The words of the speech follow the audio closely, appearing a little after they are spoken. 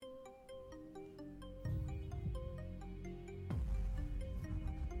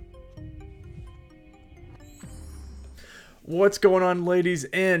What's going on, ladies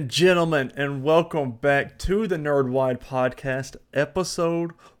and gentlemen, and welcome back to the Nerdwide Podcast,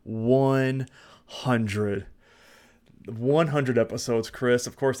 episode 100. 100 episodes, Chris.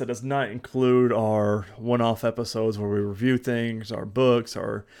 Of course, that does not include our one-off episodes where we review things, our books,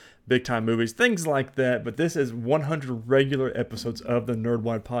 our big-time movies, things like that. But this is 100 regular episodes of the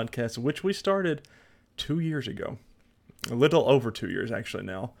Nerdwide Podcast, which we started 2 years ago. A little over 2 years, actually,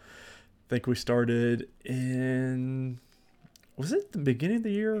 now. I think we started in... Was it the beginning of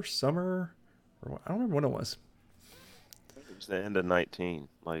the year, summer? Or I don't remember when it was. It was the end of 19.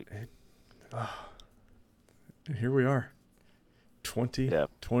 And here we are.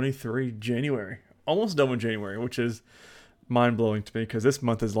 2023 January. Almost done with January, which is mind-blowing to me because this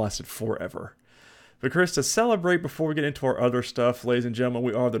month has lasted forever. But Chris, to celebrate before we get into our other stuff, ladies and gentlemen,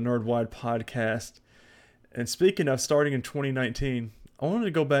 we are the Nerdwide Podcast. And speaking of starting in 2019, I wanted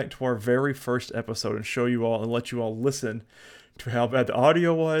to go back to our very first episode and show you all and let you all listen to how bad the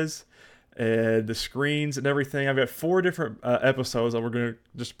audio was and the screens and everything. I've got 4 different episodes that we're going to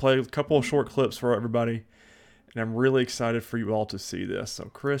just play a couple of short clips for everybody. And I'm really excited for you all to see this. So,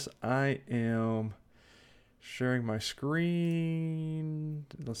 Chris, I am sharing my screen.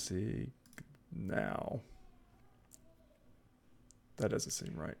 Let's see. Now. That doesn't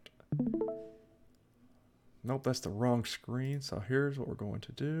seem right. Nope, that's the wrong screen. So here's what we're going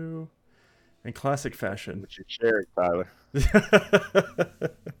to do. In classic fashion. What you sharing, Tyler?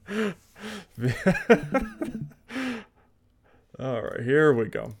 All right, here we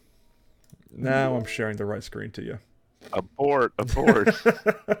go. Now I'm sharing the right screen to you. Abort.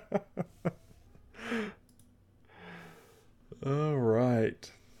 All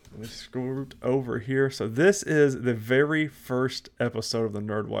right. Let me scoot over here. So this is the very first episode of the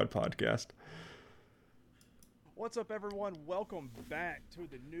Nerdwide Podcast. What's up, everyone? Welcome back to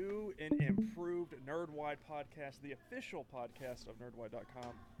the new and improved Nerdwide Podcast, the official podcast of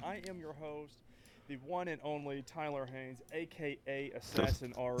Nerdwide.com. I am your host, the one and only Tyler Haynes, a.k.a.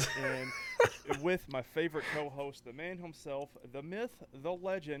 Assassin RN, with my favorite co-host, the man himself, the myth, the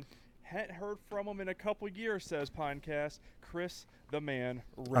legend. Hadn't heard from him in a couple years, says Pinecast, Chris the Man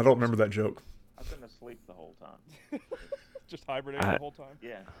Rivers. I don't remember that joke. I've been asleep the whole time. Just hibernating the whole time?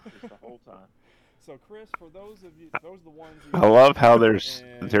 Yeah, just the whole time. So, Chris, for those of you, those are the ones. I love how there's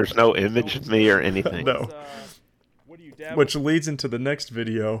no image of me or anything. No. What do you Which leads into the next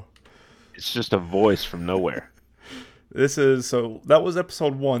video. It's just a voice from nowhere. So that was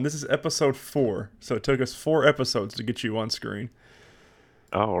episode 1. This is episode 4. So it took us 4 episodes to get you on screen.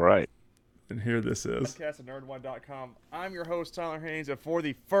 All right. And here this is. Podcast at nerdwide.com. I'm your host, Tyler Haynes, and for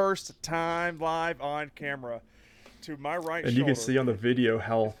the first time live on camera, to my right and you can see on the video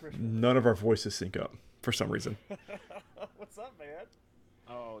how none of our voices sync up for some reason. What's up, man?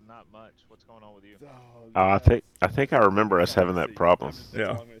 Oh, not much. What's going on with you? I think I remember us having that problem. That's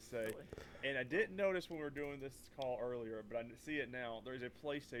all I'm going to say. And I didn't notice when we were doing this call earlier, but I see it now. There's a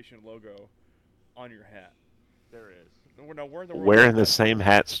PlayStation logo on your hat. There is. We're wearing the same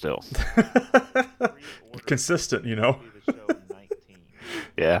hat still. Consistent, you know.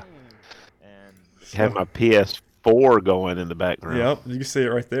 Yeah. And have my PS4 going in the background. Yep, you can see it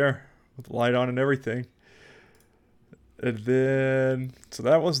right there with the light on and everything. And then, so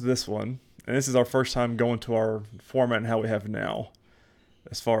that was this one. And this is our first time going to our format and how we have now,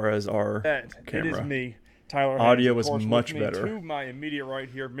 as far as our camera. It is me, Tyler Haynes. Audio is much better. To my immediate right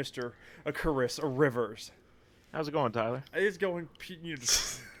here, Mr. Chris Rivers. How's it going, Tyler? It's going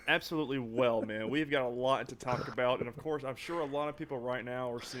absolutely well, man. We've got a lot to talk about. And, of course, I'm sure a lot of people right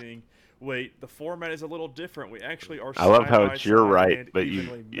now are seeing, wait, the format is a little different. We actually are. I love how it's your right, but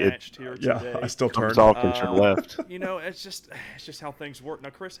matched here today. I still turned. It's all to your left. You know, it's just how things work. Now,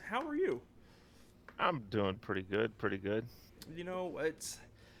 Chris, how are you? I'm doing pretty good. You know,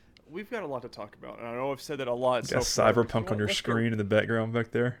 we've got a lot to talk about, and I know I've said that a lot. You got Cyberpunk on your screen in the background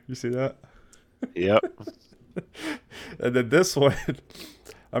back there. You see that? Yep. And then this one,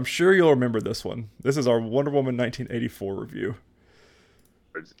 I'm sure you'll remember this one. This is our Wonder Woman 1984 review.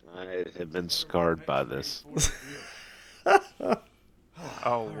 I have been scarred by this. Oh,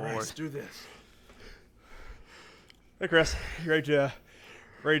 Lord. Let's do this. Hey, Chris. You ready to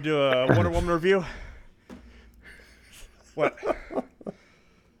do a Wonder Woman review? What?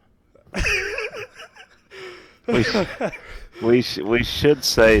 We should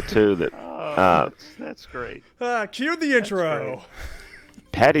say, too, that... that's great. Cue the intro.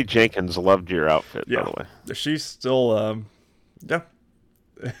 Patty Jenkins loved your outfit, by the way. She's still, yeah.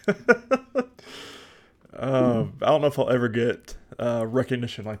 I don't know if I'll ever get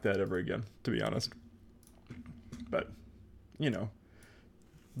recognition like that ever again, to be honest. But, you know,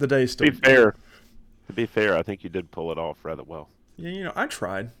 the day is still... To be fair, I think you did pull it off rather well. Yeah, I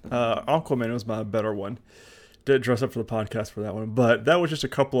tried. Aquaman was my better one. Didn't dress up for the podcast for that one, but that was just a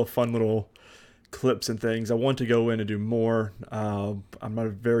couple of fun little clips and things. I want to go in and do more. I'm not a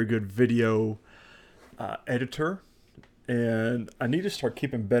very good video editor, and I need to start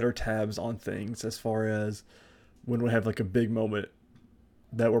keeping better tabs on things as far as when we have like a big moment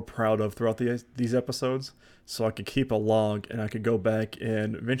that we're proud of throughout these episodes, so I could keep a log and I could go back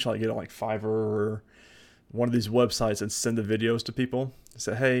and eventually get on like Fiverr or one of these websites and send the videos to people and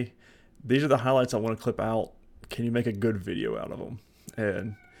say, hey, these are the highlights I want to clip out. Can you make a good video out of them?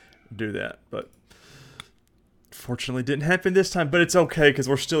 And do that. But fortunately didn't happen this time, but it's okay because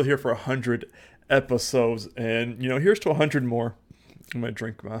we're still here for 100 episodes. And, here's to 100 more. I'm going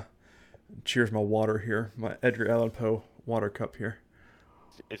to cheers my water here, my Edgar Allan Poe water cup here.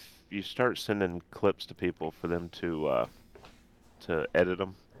 If you start sending clips to people for them to edit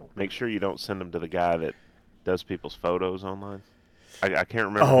them, make sure you don't send them to the guy that does people's photos online. I can't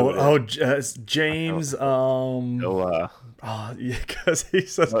remember. James. Yeah, because he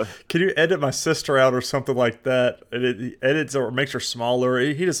says, "Can you edit my sister out or something like that?" And he edits or makes her smaller.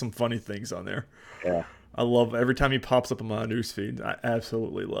 He does some funny things on there. Yeah, I love every time he pops up on my newsfeed. I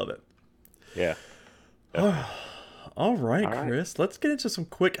absolutely love it. Yeah. All right, Chris. Let's get into some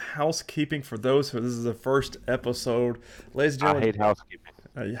quick housekeeping for those who this is the first episode, ladies and gentlemen. I hate housekeeping.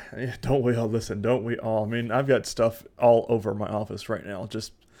 Yeah, don't we all? Listen, don't we all? I mean, I've got stuff all over my office right now.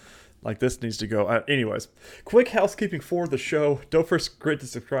 Just like this needs to go. Anyways, quick housekeeping for the show. Don't forget to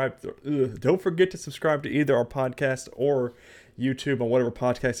subscribe. Don't forget to subscribe to either our podcast or YouTube on whatever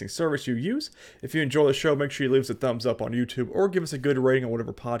podcasting service you use. If you enjoy the show, make sure you leave us a thumbs up on YouTube or give us a good rating on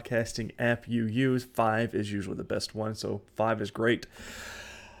whatever podcasting app you use. 5 is usually the best one, so 5 is great.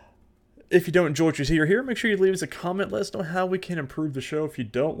 If you don't enjoy what you see or hear, make sure you leave us a comment. Let us know how we can improve the show. If you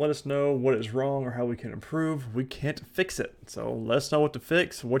don't, let us know what is wrong or how we can improve. We can't fix it. So let us know what to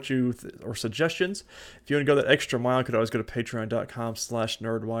fix, or suggestions. If you want to go that extra mile, you could always go to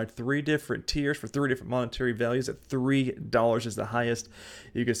patreon.com/nerdwide. 3 different tiers for 3 different monetary values. At $3 is the highest.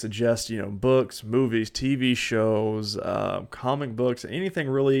 You can suggest, books, movies, TV shows, comic books, anything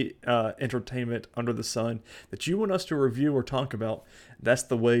really entertainment under the sun that you want us to review or talk about. That's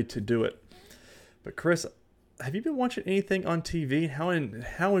the way to do it. But Chris, have you been watching anything on TV? How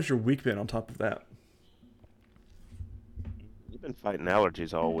has your week been on top of that? You've been fighting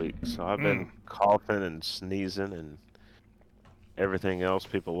allergies all week, so I've been coughing and sneezing and everything else.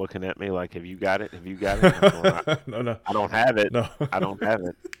 People looking at me like, have you got it? Have you got it? No. I don't have it. No. I don't have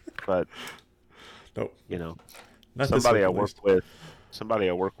it. But, nope. Not somebody I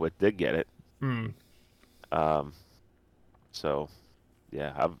work with did get it. So,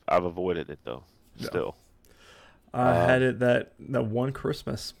 yeah, I've avoided it, though. Still. I had it that one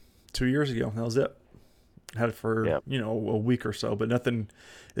Christmas 2 years ago. That was it. Had it for, a week or so, but nothing.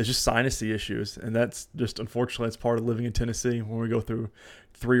 It's just sinusy issues. And that's just, unfortunately, it's part of living in Tennessee when we go through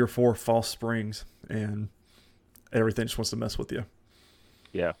 3 or 4 false springs and everything just wants to mess with you.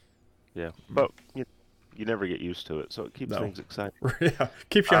 Yeah. But you never get used to it, so it keeps things exciting. Yeah,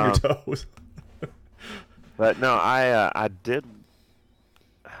 keeps you on your toes. But no, I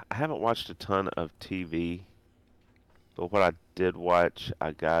haven't watched a ton of TV, but what I did watch,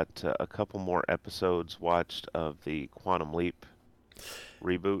 I got a couple more episodes watched of the Quantum Leap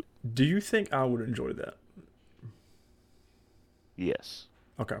reboot. Do you think I would enjoy that? Yes.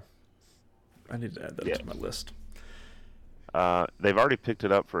 Okay. I need to add that to my list. They've already picked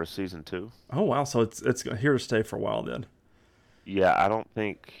it up for a season 2. Oh wow! So it's here to stay for a while then. Yeah, I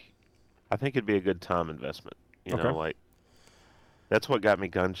think it'd be a good time investment. That's what got me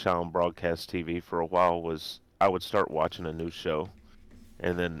gun shy on broadcast TV for a while was I would start watching a new show,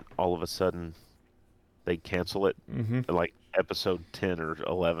 and then all of a sudden they'd cancel it, like episode 10 or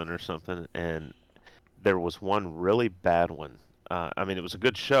 11 or something, and there was one really bad one. It was a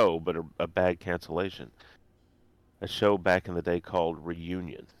good show, but a bad cancellation. A show back in the day called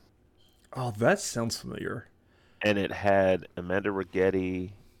Reunion. Oh, that sounds familiar. And it had Amanda Rigetti,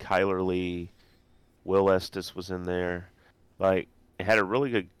 Kyler Lee, Will Estes was in there. Like, it had a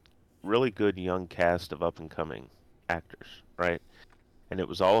really good young cast of up-and-coming actors, right? And it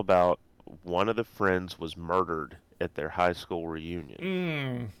was all about one of the friends was murdered at their high school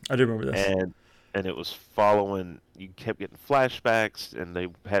reunion. I do remember this. And it was following, you kept getting flashbacks, and they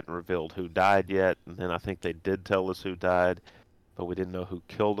hadn't revealed who died yet. And then I think they did tell us who died, but we didn't know who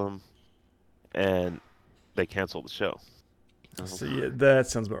killed them. And they canceled the show. See, that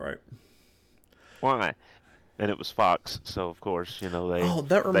sounds about right. Why? And it was Fox, so of course, they. Oh,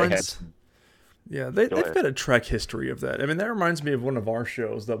 that reminds. Yeah, Go they've ahead. got a track history of that. I mean, that reminds me of one of our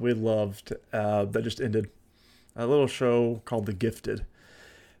shows that we loved that just ended. A little show called The Gifted.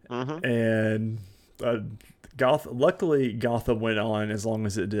 Mm-hmm. And luckily, Gotham went on as long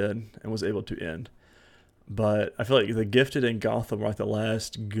as it did and was able to end. But I feel like The Gifted and Gotham are like the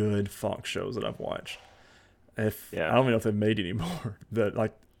last good Fox shows that I've watched. If I Yeah. don't even know if they've made any more that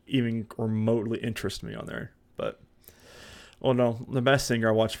like even remotely interest me on there. But well, no, The Masked Singer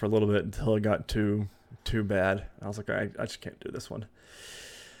I watched for a little bit until it got too bad. I was like, I just can't do this one.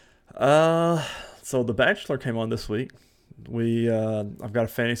 So The Bachelor came on this week. I've got a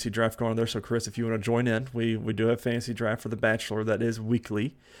fantasy draft going on there. So Chris, if you want to join in, we do have fantasy draft for The Bachelor that is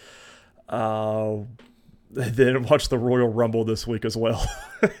weekly. Then watch the Royal Rumble this week as well,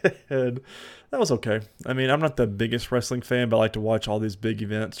 and that was okay. I mean, I'm not the biggest wrestling fan, but I like to watch all these big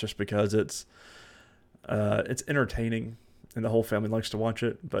events just because it's entertaining, and the whole family likes to watch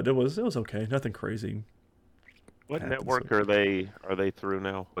it. But it was okay, nothing crazy. What Happens. network are they through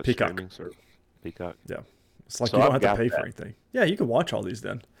now? What Peacock. streaming service? Peacock. Yeah, it's like So you don't I've have to got pay for that. anything. Yeah, you can watch all these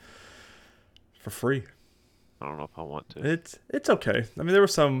then for free. I don't know if I want to. It's okay. I mean, there were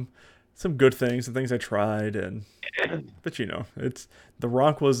some good things and things I tried, and but it's The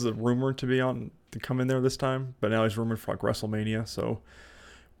Rock was rumored to come in there this time, but now he's rumored for like WrestleMania. So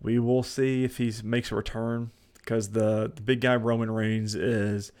we will see if he makes a return, because the big guy Roman Reigns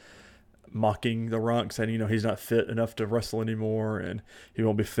is mocking The Rock, saying he's not fit enough to wrestle anymore, and he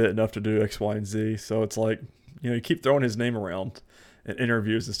won't be fit enough to do X, Y, and Z. So it's like you keep throwing his name around in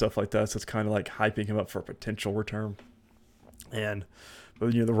interviews and stuff like that. So it's kind of like hyping him up for a potential return.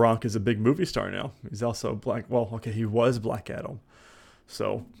 But The Rock is a big movie star now. He's also Black. Well, okay, he was Black Adam.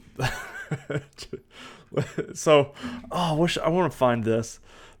 So, I want to find this.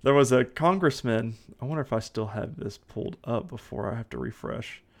 There was a congressman. I wonder if I still have this pulled up before I have to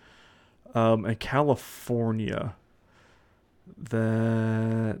refresh. In California,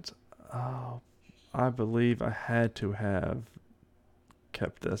 that I believe I had to have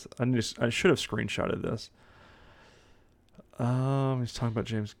kept this. I should have screenshotted this. He's talking about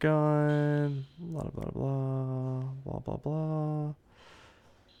James Gunn, blah blah blah blah blah blah.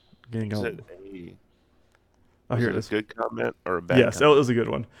 Getting Is all. it Oh, here it it a is. good comment or a bad Yes, that comment? was a good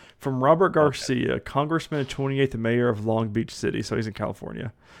one. From Robert Garcia, Congressman and 28th Mayor of Long Beach City, so he's in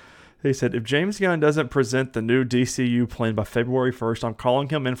California. He said, if James Gunn doesn't present the new DCU plan by February 1st, I'm calling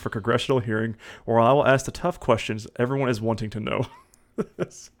him in for congressional hearing, or I will ask the tough questions everyone is wanting to know. I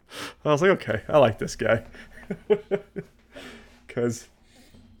was like, okay, I like this guy. Because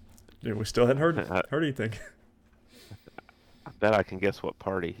we still hadn't heard anything. I bet I can guess what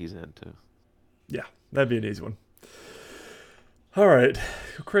party he's into. Yeah, that'd be an easy one. All right,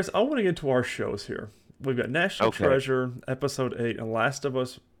 Chris, I want to get into our shows here. We've got National Treasure, Episode 8, and Last of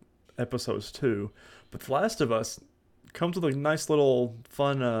Us, Episodes 2. But The Last of Us comes with a nice little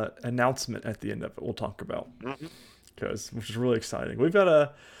fun announcement at the end of it we'll talk about. Which is really exciting. We've got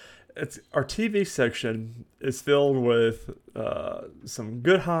our TV section is filled with some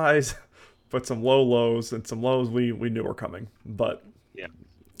good highs, but some low lows, and some lows we knew were coming. But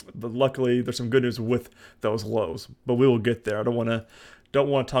luckily, there's some good news with those lows. But we will get there. I don't want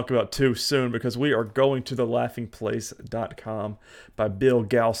to talk about too soon, because we are going to thelaughingplace.com by Bill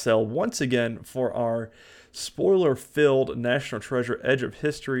Galsell once again for our spoiler-filled National Treasure Edge of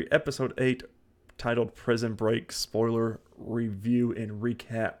History Episode 8, titled Prison Break Spoiler Review and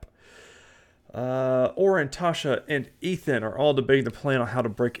Recap. Oren, Tasha, and Ethan are all debating the plan on how to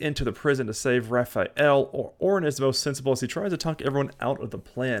break into the prison to save Raphael. Oren is the most sensible as he tries to talk everyone out of the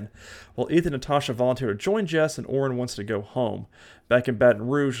plan, while Ethan and Tasha volunteer to join Jess, and Oren wants to go home. Back in Baton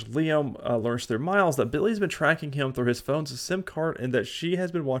Rouge, Liam learns through Miles that Billy's been tracking him through his phone's SIM card, and that she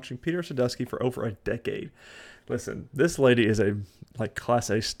has been watching Peter Sadusky for over a decade. Listen, this lady is a class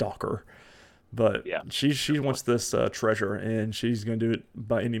A stalker. But she wants this treasure, and she's going to do it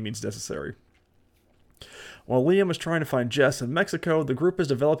by any means necessary. While Liam is trying to find Jess in Mexico, the group is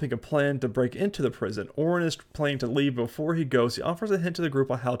developing a plan to break into the prison. Oren is planning to leave. Before he goes, he offers a hint to the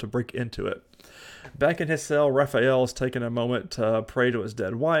group on how to break into it. Back in his cell, Raphael is taking a moment to pray to his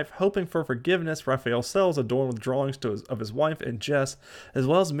dead wife. Hoping for forgiveness, Raphael sells adorned with drawings of his wife and Jess, as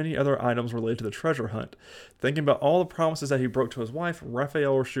well as many other items related to the treasure hunt. Thinking about all the promises that he broke to his wife,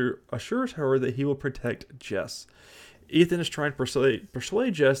 Raphael assures her that he will protect Jess. Ethan is trying to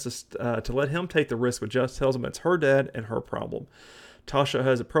persuade Jess to let him take the risk, but Jess tells him it's her dad and her problem. Tasha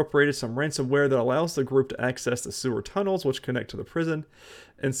has appropriated some ransomware that allows the group to access the sewer tunnels which connect to the prison.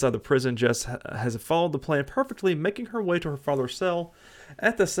 Inside the prison, Jess has followed the plan perfectly, making her way to her father's cell.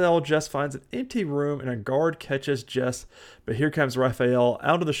 At the cell, Jess finds an empty room and a guard catches Jess, but here comes Raphael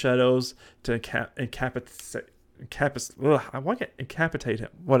out of the shadows to incapacitate him.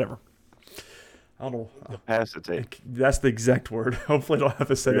 Whatever. I don't know. Incapacitate. That's the exact word. Hopefully I don't have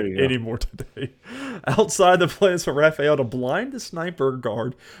to say it anymore today. Outside, the plan is for Raphael to blind the sniper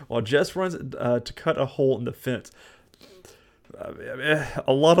guard while Jess runs to cut a hole in the fence.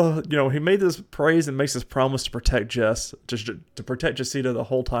 A lot of, he made this praise and makes this promise to protect Jess, to protect Jessica the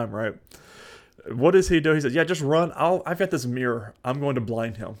whole time, right? What does he do? He said, yeah, just run. I've got this mirror. I'm going to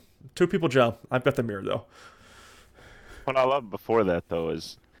blind him. 2 people job. I've got the mirror, though. What I love before that, though,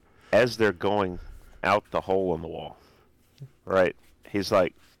 is as they're going out the hole in the wall, right? He's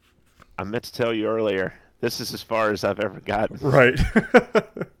like, I meant to tell you earlier, this is as far as I've ever gotten. Right.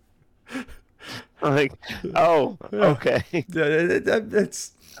 Like, oh, okay. Yeah,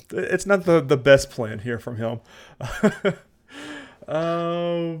 it's not the best plan here from him.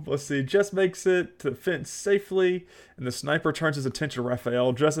 Let's see. Jess makes it to the fence safely, and the sniper turns his attention to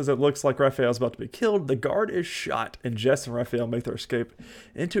Raphael. Just as it looks like Raphael's about to be killed, the guard is shot, and Jess and Raphael make their escape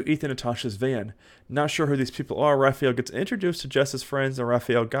into Ethan and Tasha's van. Not sure who these people are, Raphael gets introduced to Jess's friends, and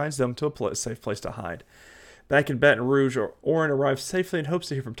Raphael guides them to a safe place to hide. Back in Baton Rouge, Oren arrives safely and hopes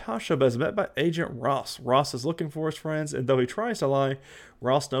to hear from Tasha, but is met by Agent Ross. Ross is looking for his friends, and though he tries to lie,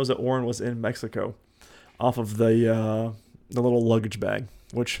 Ross knows that Oren was in Mexico, off of the little luggage bag,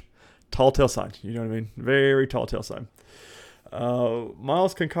 which, tall tale sign, you know what I mean? Very tall tale sign.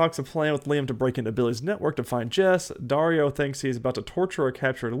 Miles concocts a plan with Liam to break into Billy's network to find Jess. Dario thinks he's about to torture or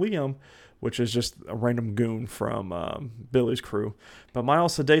capture Liam, which is just a random goon from Billy's crew. But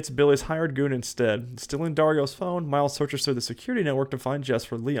Miles sedates Billy's hired goon instead. Stealing Dario's phone, Miles searches through the security network to find Jess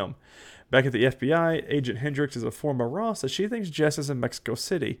for Liam. Back at the FBI, Agent Hendricks is informed by Ross that she thinks Jess is in Mexico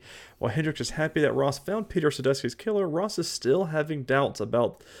City. While Hendricks is happy that Ross found Peter Sadowski's killer, Ross is still having doubts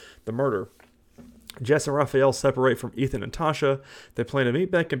about the murder. Jess and Raphael separate from Ethan and Tasha. They plan to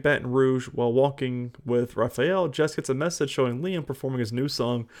meet back in Baton Rouge. While walking with Raphael, Jess gets a message showing Liam performing his new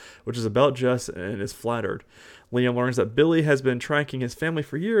song, which is about Jess, and is flattered. Liam learns that Billy has been tracking his family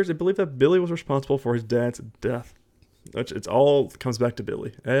for years and believes that Billy was responsible for his dad's death. It's all comes back to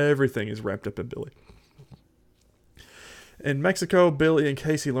Billy. Everything is wrapped up in Billy. In Mexico, Billy and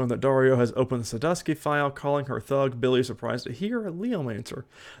Casey learn that Dario has opened the Sadowski file, calling her thug. Billy is surprised to hear Liam answer.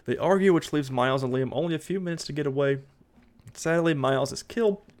 They argue, which leaves Miles and Liam only a few minutes to get away. Sadly, Miles is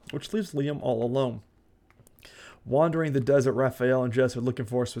killed, which leaves Liam all alone. Wandering the desert, Raphael and Jess are looking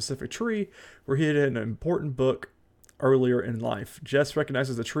for a specific tree where he had an important book earlier in life. Jess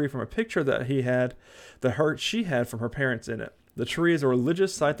recognizes the tree from a picture that she had from her parents in it. The tree is a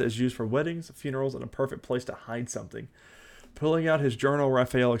religious site that is used for weddings, funerals, and a perfect place to hide something. Pulling out his journal,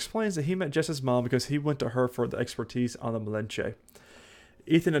 Raphael explains that he met Jess's mom because he went to her for the expertise on the Malinche.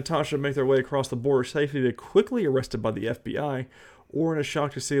 Ethan and Tasha make their way across the border safely, but quickly arrested by the FBI. Oren is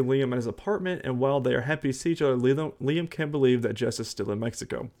shocked to see Liam at his apartment, and while they are happy to see each other, Liam can't believe that Jess is still in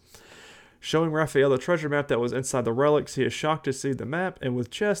Mexico. Showing Raphael the treasure map that was inside the relics, he is shocked to see the map, and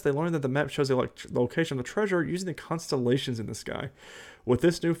with Jess, they learn that the map shows the location of the treasure using the constellations in the sky. With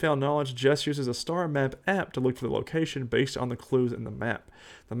this newfound knowledge, Jess uses a star map app to look for the location based on the clues in the map.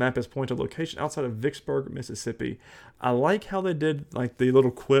 The map is pointed to a location outside of Vicksburg, Mississippi. I like how they did like the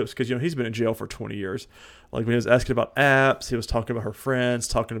little quips, because he's been in jail for 20 years. Like when he was asking about apps, he was talking about her friends,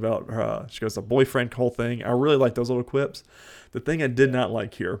 talking about she goes the boyfriend whole thing. I really like those little quips. The thing I did not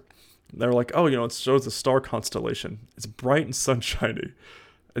like here, they were like, it shows the star constellation. It's bright and sunshiny.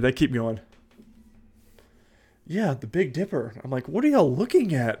 And they keep going, yeah, the Big Dipper. I'm like, what are y'all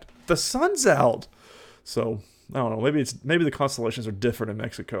looking at? The sun's out. So, I don't know. Maybe the constellations are different in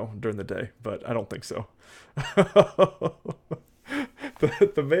Mexico during the day, but I don't think so.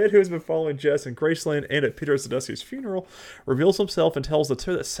 The man who has been following Jess in Graceland and at Peter Sadowski's funeral reveals himself and tells the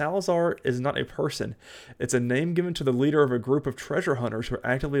two that Salazar is not a person. It's a name given to the leader of a group of treasure hunters who are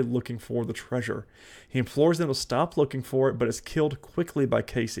actively looking for the treasure. He implores them to stop looking for it, but is killed quickly by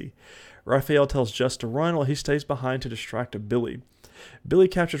Casey. Raphael tells Jess to run while he stays behind to distract Billy. Billy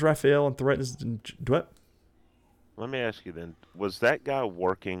captures Raphael and threatens to... Let me ask you then, was that guy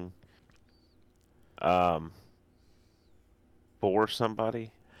working for somebody?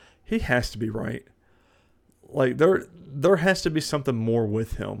 He has to be, right? Like there has to be something more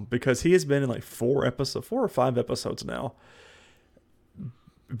with him, because he has been in like 4 or 5 episodes now.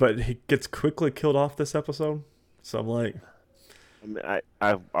 But he gets quickly killed off this episode. So I'm like,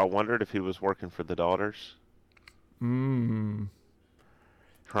 I wondered if he was working for the daughters.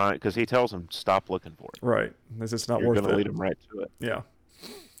 trying, because he tells him stop looking for it. Right. It's not You're worth going to it. lead him right to it. Yeah.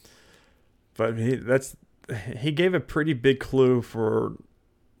 But he gave a pretty big clue for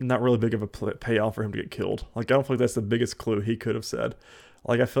not really big of a payoff for him to get killed. Like, I don't feel like that's the biggest clue he could have said.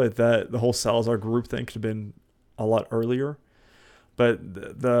 Like, I feel like that the whole Salazar group thing could have been a lot earlier. But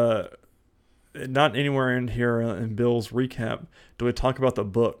the not anywhere in here in Bill's recap do we talk about the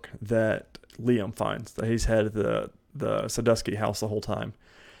book that Liam finds, that he's had at the Sadusky house the whole time.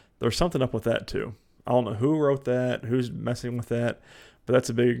 There's something up with that too. I don't know who wrote that, who's messing with that, but that's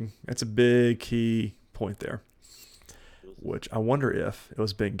a big key point there. Which I wonder if it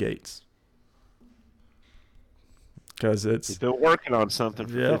was Ben Gates. Because He's been working on something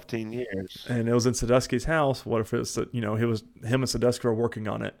for 15 years. And it was in Sadusky's house. What if it's, him and Sadusky were working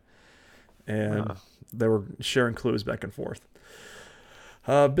on it. And they were sharing clues back and forth.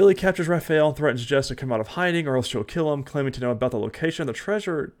 Billy captures Raphael and threatens Jess to come out of hiding or else she'll kill him, claiming to know about the location of the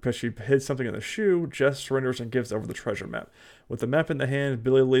treasure because she hid something in the shoe. Jess surrenders and gives over the treasure map. With the map in the hand,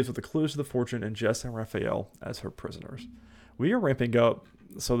 Billy leaves with the clues to the fortune and Jess and Raphael as her prisoners. We are ramping up.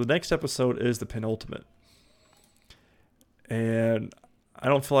 So the next episode is the penultimate. And I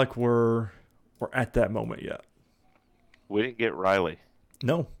don't feel like we're at that moment yet. We didn't get Riley.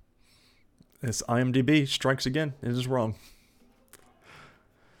 No. It's IMDb strikes again. It is wrong.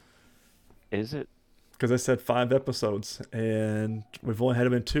 Is it? Because I said 5 episodes, and we've only had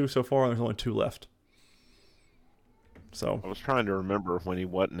him in 2 so far, and there's only 2 left. So I was trying to remember when he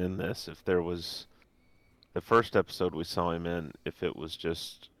wasn't in this, if there was the first episode we saw him in, if it was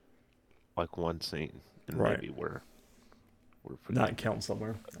just like one scene, and right. maybe we're not count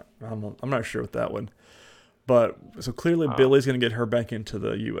somewhere. I'm not sure with that one. But so clearly Billy's going to get her back into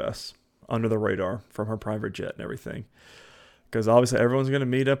the U.S. under the radar from her private jet and everything. Because obviously everyone's going to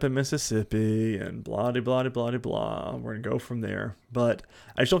meet up in Mississippi and blah, blah, blah, blah, blah. We're going to go from there. But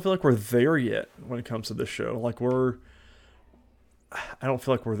I just don't feel like we're there yet when it comes to this show. Like I don't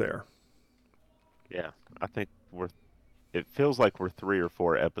feel like we're there. Yeah, I think it feels like we're 3 or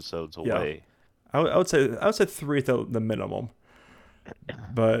 4 episodes away. Yeah. I would say 3 at the minimum.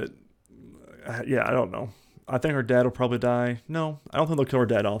 But yeah, I don't know. I think her dad will probably die. No, I don't think they'll kill her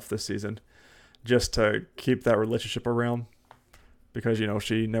dad off this season, just to keep that relationship around. Because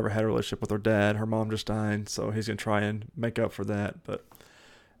she never had a relationship with her dad. Her mom just died, so he's gonna try and make up for that. But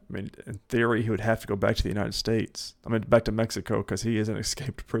I mean, in theory, he would have to go back to the United States. I mean, back to Mexico because he is an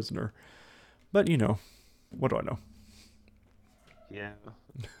escaped prisoner. But what do I know? Yeah.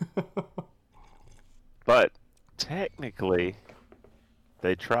 But technically,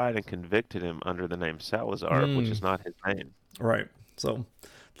 they tried and convicted him under the name Salazar, which is not his name. Right. So,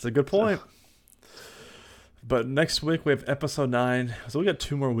 it's a good point. But next week, we have episode 9. So, we got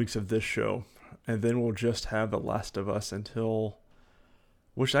 2 more weeks of this show. And then we'll just have The Last of Us until...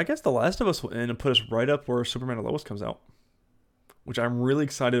 Which I guess The Last of Us will end and put us right up where Superman and Lois comes out. Which I'm really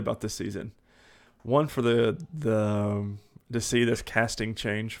excited about this season. One, for the to see this casting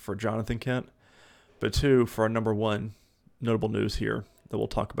change for Jonathan Kent. But 2, for our number 1 notable news here that we'll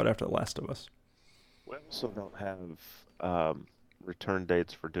talk about after The Last of Us. We also don't have return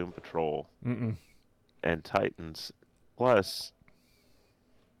dates for Doom Patrol and Titans. Plus,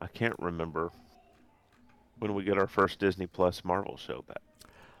 I can't remember when we get our first Disney Plus Marvel show back.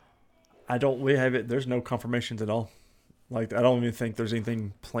 We have it. There's no confirmations at all. Like, I don't even think there's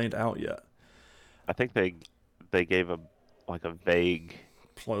anything planned out yet. I think they gave a vague.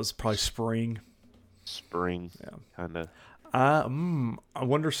 It was probably spring. Yeah, kind of. I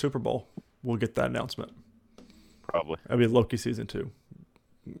wonder Super Bowl we'll get that announcement. Probably. It'll be Loki season 2,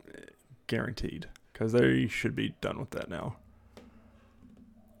 guaranteed. Because they should be done with that now.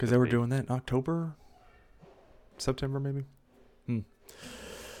 Because they were doing that in October, September maybe.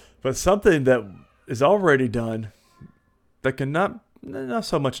 But something that is already done, that not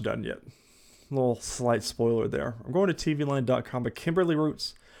so much done yet. A little slight spoiler there. I'm going to tvline.com, but Kimberly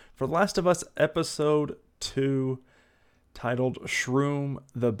Roots for The Last of Us episode 2, titled Shroom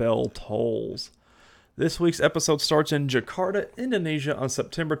the Bell Tolls. This week's episode starts in Jakarta, Indonesia on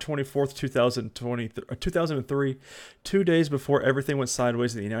September 24th, 2003, 2 days before everything went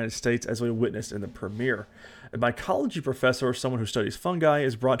sideways in the United States, as we witnessed in the premiere. A mycology professor, someone who studies fungi,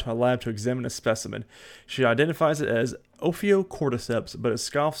 is brought to a lab to examine a specimen. She identifies it as Ophiocordyceps, but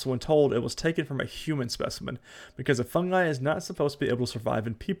scoffs when told it was taken from a human specimen, because a fungi is not supposed to be able to survive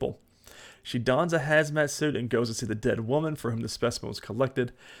in people. She dons a hazmat suit and goes to see the dead woman for whom the specimen was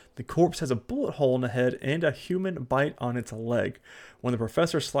collected. The corpse has a bullet hole in the head and a human bite on its leg. When the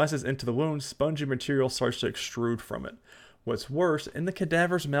professor slices into the wound, spongy material starts to extrude from it. What's worse, in the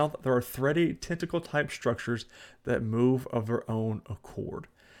cadaver's mouth, there are thready, tentacle-type structures that move of their own accord.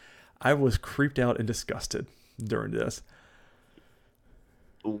 I was creeped out and disgusted during this.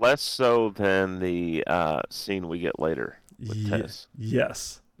 Less so than the scene we get later with Tess.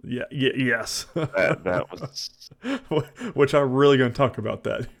 Yes. Yes. That was... Which I'm really going to talk about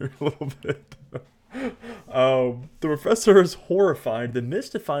that here a little bit. The professor is horrified, then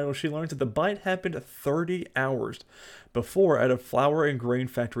mystified when she learns that the bite happened 30 hours before at a flour and grain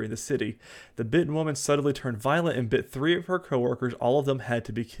factory in the city. The bitten woman suddenly turned violent and bit 3 of her coworkers. All of them had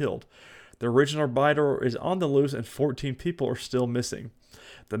to be killed. The original biter is on the loose and 14 people are still missing.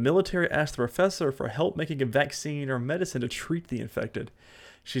 The military asked the professor for help making a vaccine or medicine to treat the infected.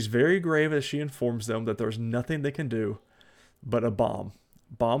 She's very grave as she informs them that there's nothing they can do but a bomb.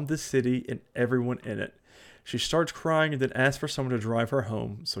 Bomb the city and everyone in it. She starts crying and then asks for someone to drive her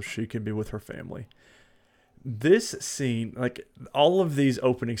home so she can be with her family. This scene, like all of these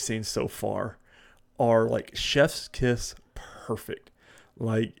opening scenes so far, are like chef's kiss perfect.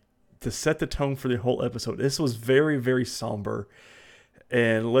 Like to set the tone for the whole episode. This was very, very somber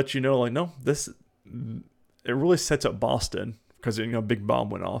and let you know, like, no, it really sets up Boston because, you know, a big bomb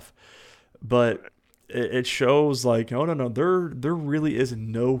went off. But it shows like, no, there really is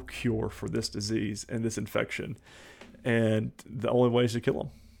no cure for this disease and this infection. And the only way is to kill them.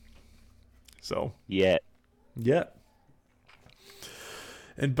 So. Yet.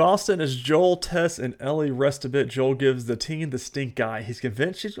 In Boston, as Joel, Tess, and Ellie rest a bit, Joel gives the teen the stink eye. He's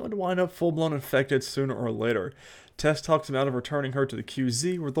convinced she's going to wind up full-blown infected sooner or later. Tess talks him out of returning her to the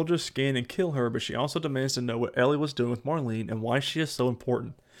QZ, where they'll just scan and kill her, but she also demands to know what Ellie was doing with Marlene and why she is so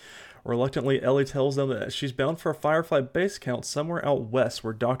important. Reluctantly, Ellie tells them that she's bound for a Firefly base camp somewhere out west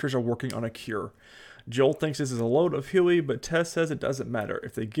where doctors are working on a cure. Joel thinks this is a load of Huey, but Tess says it doesn't matter.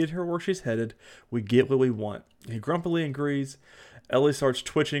 If they get her where she's headed, we get what we want. He grumpily agrees. Ellie starts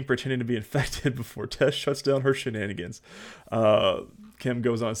twitching, pretending to be infected before Tess shuts down her shenanigans. Kim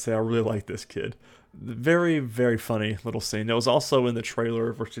goes on to say, I really like this kid. Very, very funny little scene. It was also in the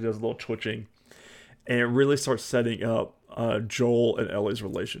trailer where she does a little twitching. And it really starts setting up Joel and Ellie's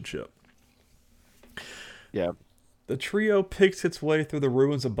relationship. Yeah. The trio picks its way through the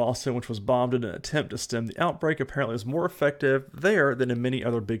ruins of Boston, which was bombed in an attempt to stem the outbreak. Apparently, was more effective there than in many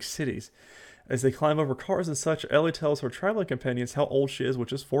other big cities. As they climb over cars and such, Ellie tells her traveling companions how old she is,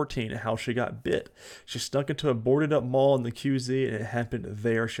 which is 14, and how she got bit. She snuck into a boarded-up mall in the QZ, and it happened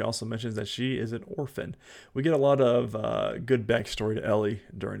there. She also mentions that she is an orphan. We get a lot of good backstory to Ellie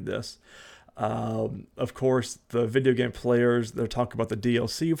during this. Of course, the video game players, they're talking about the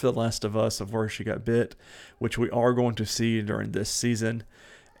DLC for The Last of Us of where she got bit, which we are going to see during this season.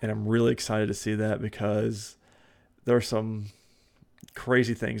 And I'm really excited to see that because there are some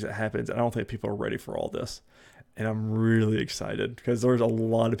crazy things that happens. I don't think people are ready for all this. And I'm really excited because there's a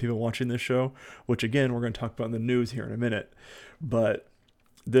lot of people watching this show, which again, we're going to talk about in the news here in a minute. But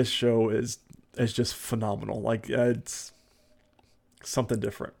this show is just phenomenal. Like, it's something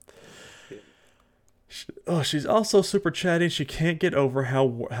different. She's also super chatty. She can't get over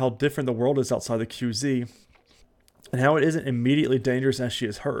how different the world is outside the QZ and how it isn't immediately dangerous as she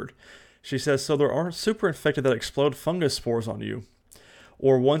has heard. She says, so there aren't super infected that explode fungus spores on you,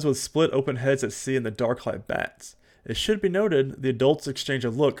 or ones with split open heads that see in the dark like bats. It should be noted, the adults exchange a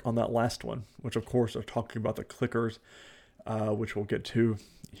look on that last one, which of course are talking about the clickers, which we'll get to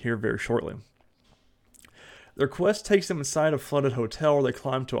here very shortly. Their quest takes them inside a flooded hotel where they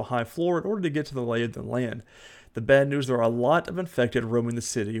climb to a high floor in order to get to the lay of the land. The bad news, there are a lot of infected roaming the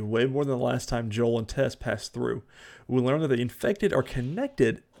city, way more than the last time Joel and Tess passed through. We learn that the infected are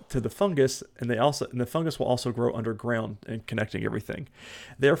connected to the fungus, and the fungus will also grow underground and connecting everything.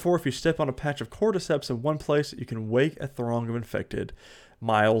 Therefore, if you step on a patch of cordyceps in one place, you can wake a throng of infected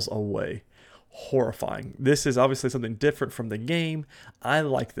miles away. Horrifying. This is obviously something different from the game. I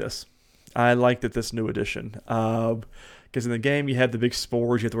like this. I like that this new edition. Because in the game, you have the big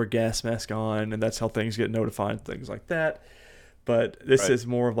spores, you have to wear a gas mask on, and that's how things get notified, things like that. But this is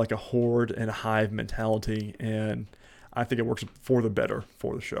more of like a horde and a hive mentality, and I think it works for the better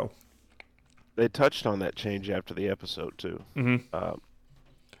for the show. They touched on that change after the episode, too. Mm-hmm.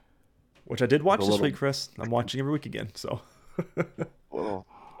 Which I did watch this week, Chris. I'm watching every week again, so. Little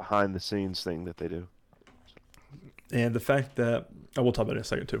behind-the-scenes thing that they do. And the fact that... we'll talk about it in a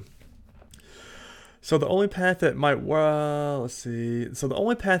second, too. So the only path that might work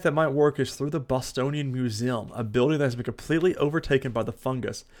is through the Bostonian Museum, a building that has been completely overtaken by the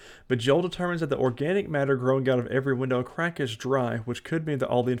fungus. But Joel determines that the organic matter growing out of every window and crack is dry, which could mean that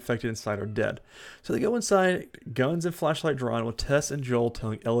all the infected inside are dead. So they go inside, guns and flashlight drawn, with Tess and Joel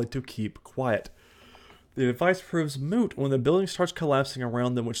telling Ellie to keep quiet. The advice proves moot when the building starts collapsing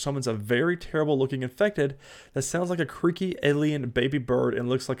around them, which summons a very terrible looking infected that sounds like a creaky alien baby bird and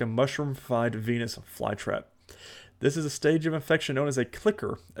looks like a mushroom-fied Venus flytrap. This is a stage of infection known as a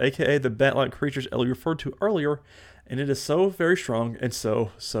clicker, aka the bat-like creatures Ellie referred to earlier, and it is so very strong and so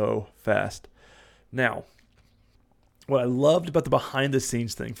fast. Now, what I loved about the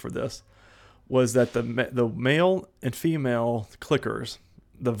behind-the-scenes thing for this was that the male and female clickers,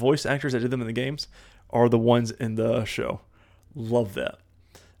 the voice actors that did them in the games, are the ones in the show. Love that.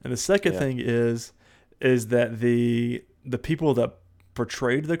 And the second thing is that the people that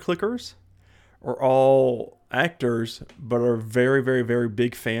portrayed the clickers are all actors, but are very, very, very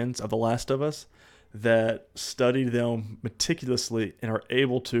big fans of The Last of Us, that studied them meticulously and are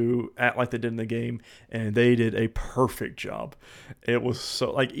able to act like they did in the game, and they did a perfect job. It was so,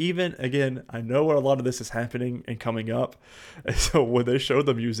 like, even, again, I know a lot of this is happening and coming up, and so when they showed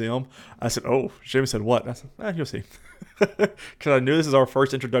the museum, I said, oh, Jamie said, what? And I said, you'll see. Because I knew this is our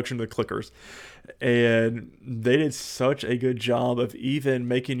first introduction to the clickers, and they did such a good job of even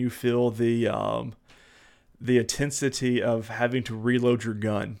making you feel the intensity of having to reload your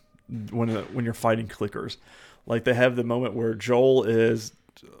gun when you're fighting clickers. Like, they have the moment where Joel is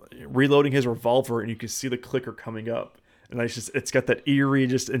reloading his revolver and you can see the clicker coming up, and it's got that eerie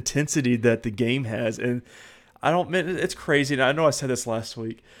just intensity that the game has. And it's crazy, and I know I said this last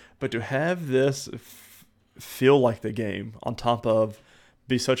week, but to have this feel like the game on top of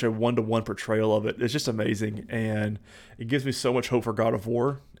be such a one-to-one portrayal of it is just amazing, and it gives me so much hope for God of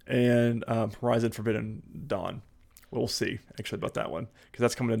War and Horizon Forbidden Dawn. We'll see, actually, about that one, because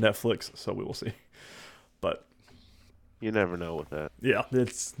that's coming to Netflix, so we will see. But you never know with that. Yeah,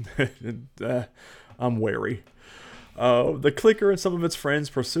 it's I'm wary. The clicker and some of its friends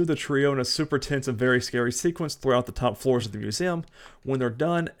pursue the trio in a super tense and very scary sequence throughout the top floors of the museum. When they're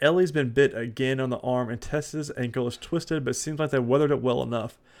done, Ellie's been bit again on the arm, and Tess's ankle is twisted, but it seems like they weathered it well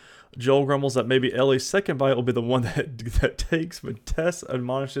enough. Joel grumbles that maybe Ellie's second bite will be the one that takes, but Tess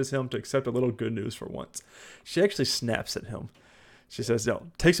admonishes him to accept a little good news for once. She actually snaps at him. She says, no,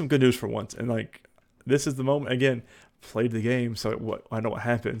 take some good news for once. And, like, this is the moment, again, played the game, so I know what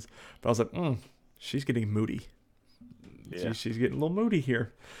happens. But I was like, she's getting moody. Yeah. She's getting a little moody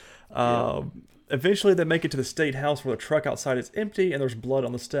here. Eventually, they make it to the state house, where the truck outside is empty and there's blood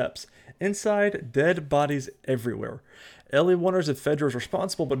on the steps. Inside, dead bodies everywhere. Ellie wonders if Fedra is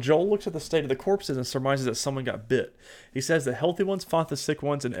responsible, but Joel looks at the state of the corpses and surmises that someone got bit. He says the healthy ones fought the sick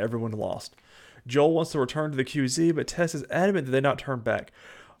ones and everyone lost. Joel wants to return to the QZ, but Tess is adamant that they not turn back.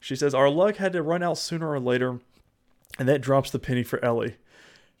 She says our luck had to run out sooner or later, and that drops the penny for Ellie.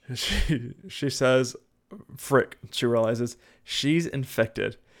 She says, frick, she realizes she's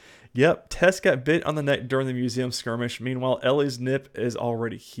infected. Yep, Tess got bit on the neck during the museum skirmish. Meanwhile, Ellie's nip is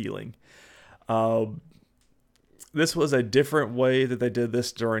already healing. This was a different way that they did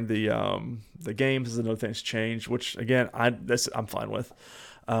this during the games. This is another thing that's changed, which, again, I'm fine with.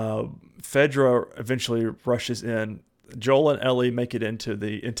 Fedra eventually rushes in. Joel and Ellie make it into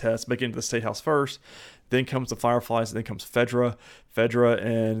Tess, make it into the State House first. Then comes the Fireflies, and then comes Fedra. Fedra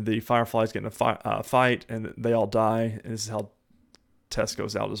and the Fireflies get in a fight, and they all die. And this is how Tess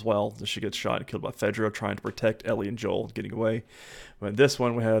goes out as well. She gets shot and killed by Fedra, trying to protect Ellie and Joel getting away. But in this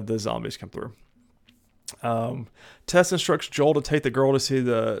one, we have the zombies come through. Tess instructs Joel to take the girl to see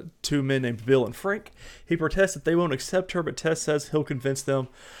the two men named Bill and Frank. He protests that they won't accept her, but Tess says he'll convince them.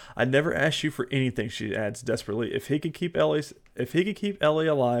 I never asked you for anything, she adds desperately. If he could keep Ellie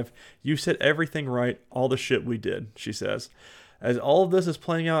alive, you said everything right, all the shit we did, she says. As all of this is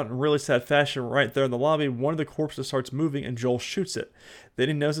playing out in really sad fashion right there in the lobby, one of the corpses starts moving and Joel shoots it. Then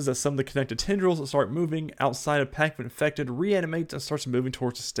he notices that some of the connected tendrils start moving outside of Pac-Man infected, reanimates, and starts moving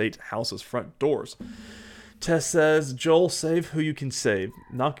towards the state house's front doors. Tess says, Joel, save who you can save,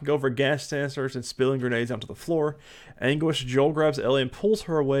 knocking over gas canisters and spilling grenades onto the floor. Anguished, Joel grabs Ellie and pulls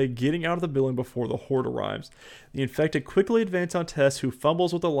her away, getting out of the building before the horde arrives. The infected quickly advance on Tess, who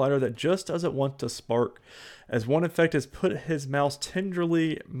fumbles with a lighter that just doesn't want to spark. As one infected has put his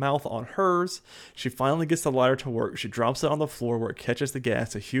tenderly mouth on hers, she finally gets the lighter to work. She drops it on the floor where it catches the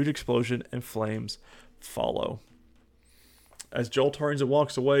gas. A huge explosion and flames follow. As Joel turns and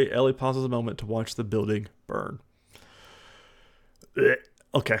walks away, Ellie pauses a moment to watch the building burn.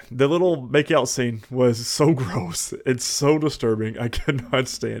 Okay, the little make-out scene was so gross. It's so disturbing. I could not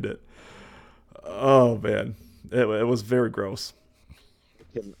stand it. Oh, man. It was very gross.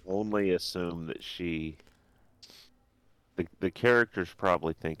 I can only assume that the character's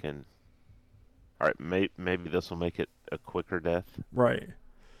probably thinking, all right, maybe this will make it a quicker death. Right.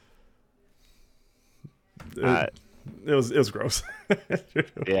 it was gross.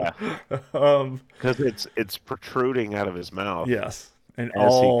 Yeah, Um, because it's protruding out of his mouth yes, and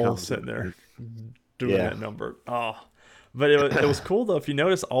as he all comes sitting there in. doing Yeah. that number. Oh, but it was cool though. If you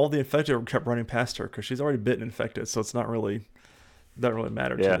notice, all the infected kept running past her because she's already bitten infected, so it's not really doesn't really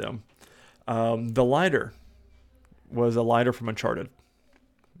matter to Yeah. them. The lighter was a lighter from Uncharted.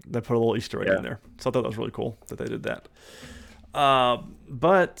 They put a little Easter egg Yeah. in there, so I thought that was really cool that they did that.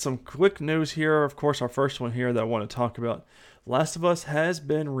 But some quick news here. Of course, our first one here that I want to talk about. Last of Us has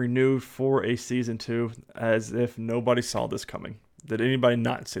been renewed for a season 2, as if nobody saw this coming. Did anybody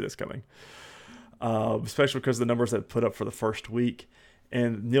not see this coming? Especially because of the numbers that put up for the first week.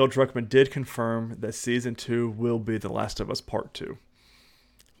 And Neil Druckmann did confirm that season 2 will be The Last of Us Part 2,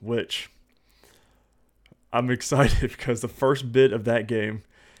 which I'm excited because the first bit of that game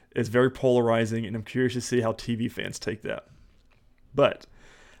is very polarizing, and I'm curious to see how TV fans take that. But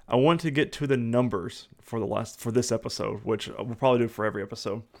I want to get to the numbers for this episode, which we'll probably do for every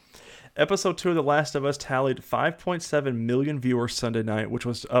episode. Episode 2 of The Last of Us tallied 5.7 million viewers Sunday night, which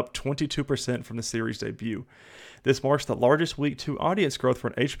was up 22% from the series debut. This marks the largest week 2 audience growth for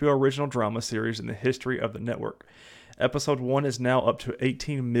an HBO original drama series in the history of the network. Episode 1 is now up to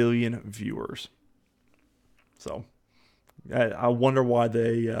 18 million viewers. So, I wonder why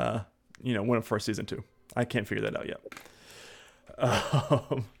they, went for a season 2. I can't figure that out yet.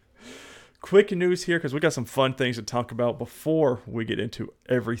 Quick news here, because we got some fun things to talk about before we get into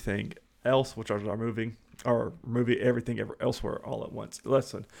everything else, which is our movie Everything Elsewhere All at Once.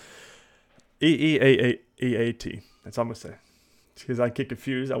 Listen, EEAT. That's all I'm going to say. Because I get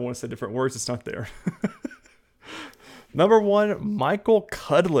confused. I want to say different words. It's not there. Number 1, Michael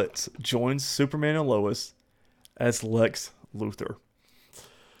Cudlitz joins Superman and Lois as Lex Luthor.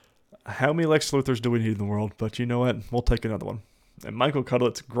 How many Lex Luthors do we need in the world? But you know what? We'll take another one. And Michael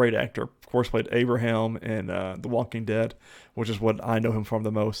Cudlitz, great actor. Of course, played Abraham in The Walking Dead, which is what I know him from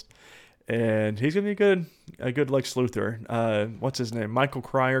the most. And he's going to be a good Lex Luthor. What's his name? Michael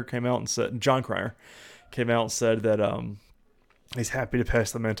Cryer came out and said, John Cryer came out and said that he's happy to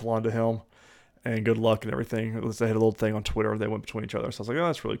pass the mantle on to him. And good luck and everything. They had a little thing on Twitter. They went between each other. So I was like, oh,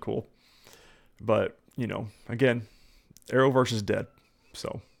 that's really cool. But, again, Arrowverse is dead.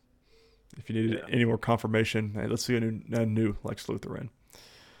 So if you need any more confirmation, hey, let's see a new Lex Luthor in.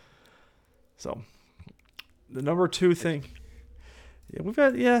 So the number 2 thing, it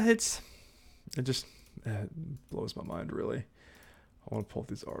just blows my mind really. I want to pull up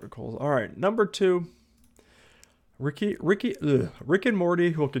these articles. All right, number 2, Rick and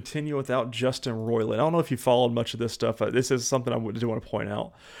Morty will continue without Justin Roiland. I don't know if you followed much of this stuff. This is something I do want to point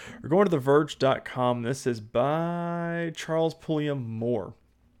out. We're going to TheVerge.com. This is by Charles Pulliam Moore.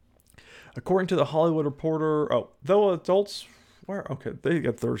 According to the Hollywood Reporter, they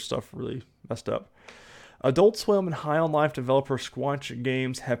got their stuff really messed up. Adult Swim and High on Life developer Squanch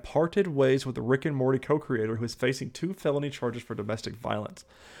Games have parted ways with the Rick and Morty co-creator, who is facing 2 felony charges for domestic violence.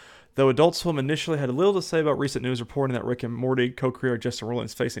 Though Adult Swim initially had little to say about recent news reporting that Rick and Morty co-creator Justin Roiland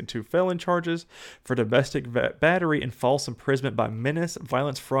is facing 2 felony charges for domestic battery and false imprisonment by menace,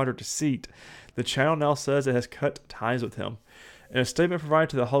 violence, fraud, or deceit, the channel now says it has cut ties with him. In a statement provided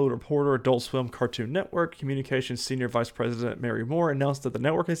to the Hollywood Reporter, Adult Swim Cartoon Network Communications Senior Vice President Mary Moore announced that the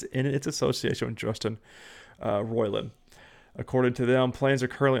network is in its association with Justin Roiland. According to them, plans are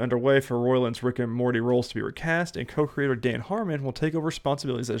currently underway for Roiland's Rick and Morty roles to be recast, and co-creator Dan Harmon will take over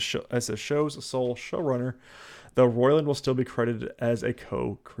responsibilities as the show's sole showrunner, though Roiland will still be credited as a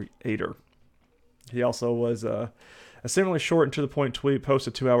co-creator. He also was a similarly short and to-the-point tweet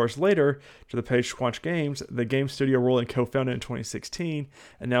posted 2 hours later to the page Squanch Games. The game studio Roiland co-founded in 2016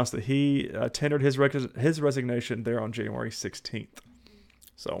 announced that he tendered his resignation there on January 16th.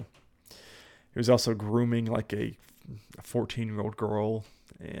 So he was also grooming like a 14-year-old girl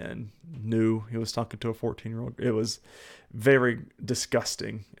and knew he was talking to a 14-year-old. It was very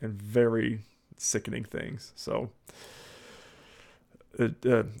disgusting and very sickening things. So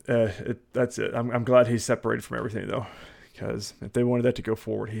that's it. I'm glad he's separated from everything though, because if they wanted that to go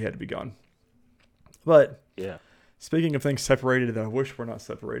forward, he had to be gone. But Yeah. Speaking of things separated that I wish were not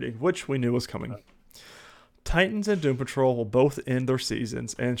separating, which we knew was coming, Titans and Doom Patrol will both end their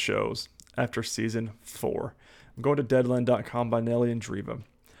seasons and shows after season 4. I'm going to Deadline.com by Nelly and Driva.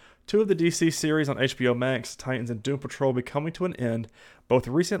 2 of the DC series on HBO Max, Titans and Doom Patrol, will be coming to an end. Both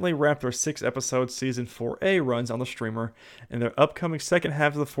recently wrapped their 6-episode season 4A runs on the streamer, and their upcoming second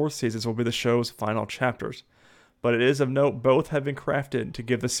half of the 4th seasons will be the show's final chapters. But it is of note both have been crafted to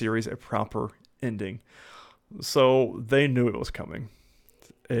give the series a proper ending. So they knew it was coming.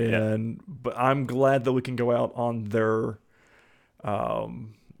 But I'm glad that we can go out on their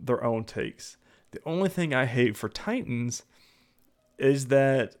own takes. The only thing I hate for Titans is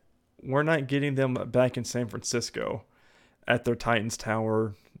that we're not getting them back in San Francisco at their Titans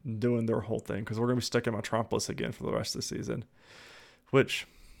Tower doing their whole thing, because we're going to be stuck in Metropolis again for the rest of the season, which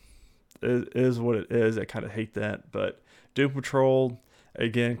is what it is. I kind of hate that. But Doom Patrol,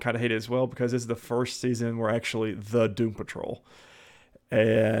 again, kind of hate it as well, because this is the first season we're actually the Doom Patrol.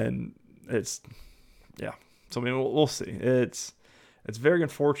 And it's, yeah. So, I mean, we'll see. It's very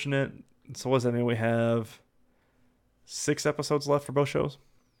unfortunate. So what does that mean? We have 6 episodes left for both shows?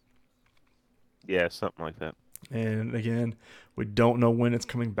 Yeah, something like that. And again, we don't know when it's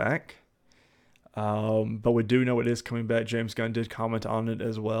coming back. But we do know it is coming back. James Gunn did comment on it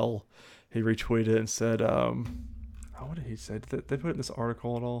as well. He retweeted and said, what did he say? Did they put it in this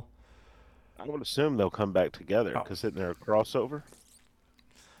article at all? I would assume they'll come back together, because isn't there a crossover?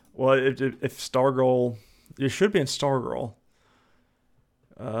 Well, if Stargirl, it should be in Stargirl.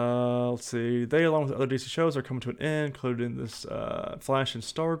 Let's see. They, along with other DC shows, are coming to an end, including this Flash and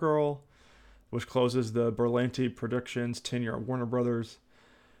Stargirl, which closes the Berlanti Productions tenure at Warner Brothers.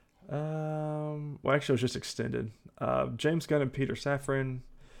 Well, actually, it was just extended. James Gunn and Peter Safran.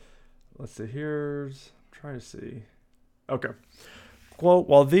 Let's see. I'm trying to see. Okay. Quote,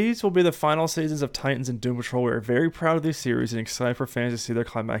 while these will be the final seasons of Titans and Doom Patrol, we are very proud of these series and excited for fans to see their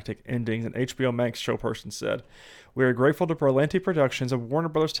climactic endings, an HBO Max show person said. We are grateful to Berlanti Productions and Warner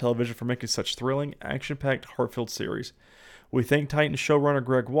Brothers Television for making such thrilling, action-packed, heart-filled series. We thank Titans showrunner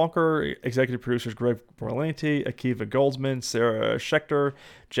Greg Walker, executive producers Greg Berlanti, Akiva Goldsman, Sarah Schechter,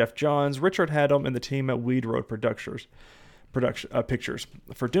 Jeff Johns, Richard Haddam, and the team at Weed Road Pictures.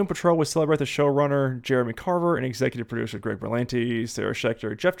 For Doom Patrol, we celebrate the showrunner Jeremy Carver and executive producers Greg Berlanti, Sarah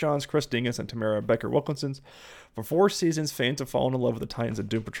Schechter, Jeff Johns, Chris Dingus, and Tamara Becker-Wilkinson. For 4 seasons, fans have fallen in love with the Titans of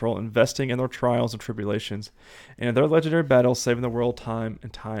Doom Patrol, investing in their trials and tribulations, and in their legendary battles, saving the world time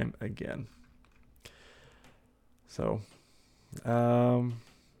and time again. So, trying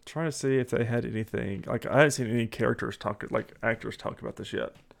to see if they had anything. Like, I haven't seen any actors talk about this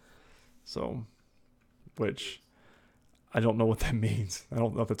yet. So, which I don't know what that means. I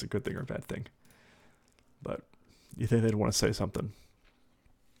don't know if that's a good thing or a bad thing. But you think they'd want to say something?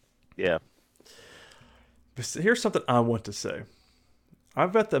 Yeah. But here's something I want to say.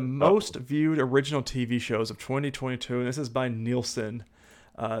 I've got the most viewed original TV shows of 2022, and this is by Nielsen.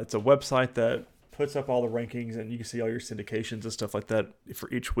 It's a website that puts up all the rankings, and you can see all your syndications and stuff like that for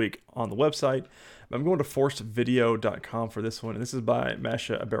each week on the website. I'm going to forcedvideo.com for this one, and this is by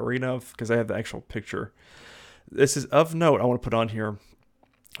Masha Abarinov, because I have the actual picture. This is of note I want to put on here.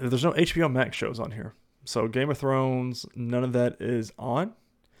 There's no HBO Max shows on here. So Game of Thrones, none of that is on.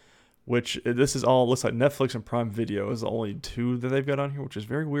 Which, this is all, looks like Netflix and Prime Video is the only 2 that they've got on here, which is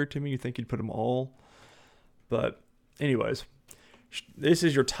very weird to me. You'd think you'd put them all. But anyways, this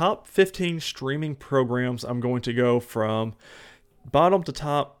is your top 15 streaming programs. I'm going to go from bottom to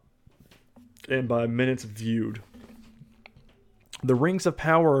top and by minutes viewed. The Rings of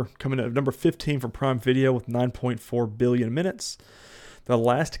Power coming in at number 15 from Prime Video with 9.4 billion minutes. The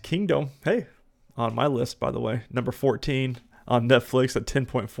Last Kingdom, hey, on my list, by the way, number 14 on Netflix at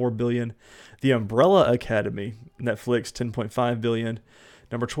 10.4 billion. The Umbrella Academy, Netflix, 10.5 billion.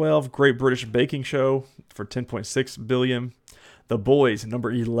 Number 12, Great British Baking Show for 10.6 billion. The Boys,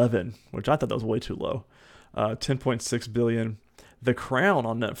 number 11, which I thought that was way too low, 10.6 billion. The Crown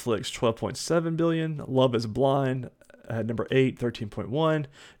on Netflix, 12.7 billion. Love is Blind at number 8, 13.1.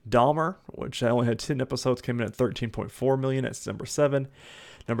 Dahmer, which I only had 10 episodes, came in at 13.4 million. That's number 7.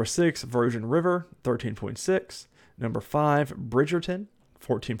 Number 6, Virgin River, 13.6. Number 5, Bridgerton,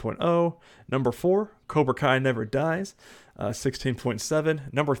 14.0. Number 4, Cobra Kai Never Dies,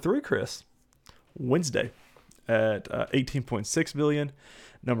 16.7. Number 3, Chris, Wednesday at 18.6 billion.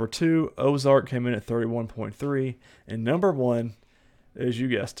 Number 2, Ozark came in at 31.3. And number 1, as you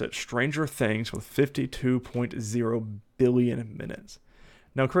guessed it, Stranger Things with 52.0 billion minutes.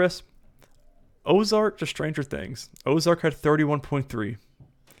 Now, Chris, Ozark to Stranger Things. Ozark had 31.3.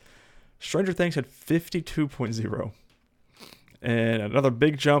 Stranger Things had 52.0. And another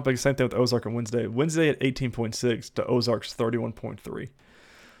big jump, like same thing with Ozark on Wednesday. Wednesday at 18.6 to Ozark's 31.3.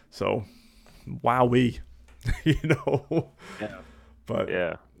 So, wowee. You know? Yeah. But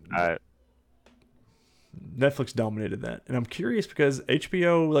yeah, Netflix dominated that. And I'm curious because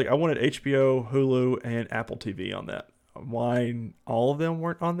HBO, like I wanted HBO, Hulu, and Apple TV on that. Why all of them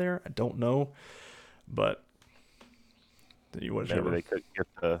weren't on there, I don't know. But maybe they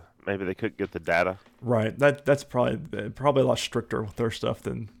couldn't get the data. Right. That's probably a lot stricter with their stuff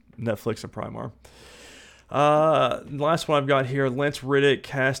than Netflix and Prime are. The last one I've got here, Lance Reddick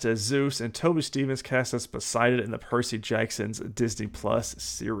cast as Zeus and Toby Stephens cast as Poseidon in the Percy Jackson's Disney Plus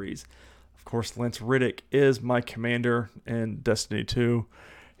series. Of course, Lance Riddick is my commander in Destiny 2.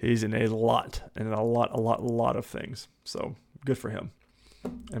 He's in a lot of things. So good for him.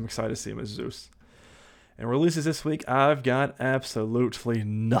 I'm excited to see him as Zeus. And releases this week, I've got absolutely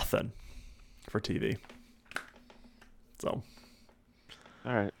nothing for TV. So.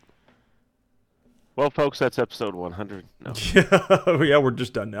 All right. Well, folks, that's episode 100. No. Yeah, we're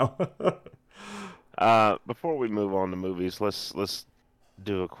just done now. Before we move on to movies, let's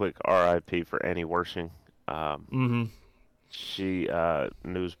do a quick RIP for Annie Wersching. She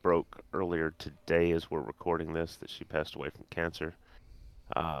news broke earlier today as we're recording this that she passed away from cancer.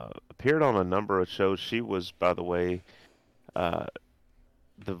 Appeared on a number of shows. She was, by the way,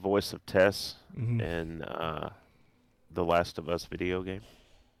 the voice of Tess in the Last of Us video game.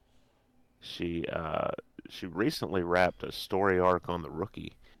 She recently wrapped a story arc on The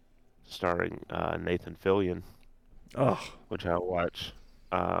Rookie, starring Nathan Fillion, which I watch.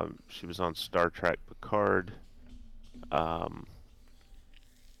 She was on Star Trek Picard.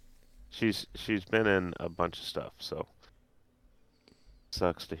 She's been in a bunch of stuff, so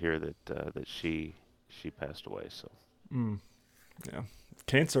sucks to hear that she passed away. So yeah,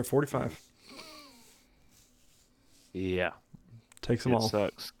 cancer, 45. Yeah, takes them all.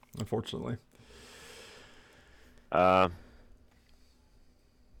 Sucks, unfortunately. So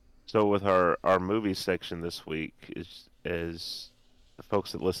with our movie section this week is the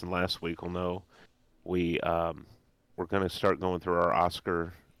folks that listened last week will know, we're going to start going through our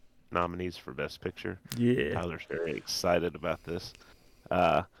Oscar nominees for Best Picture. Yeah. Tyler's very excited about this.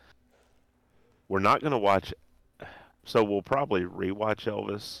 We're not going to watch, so we'll probably rewatch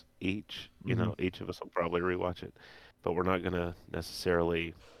Elvis each. You know, each of us will probably rewatch it, but we're not going to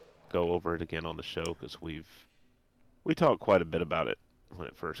necessarily go over it again on the show because we talked quite a bit about it when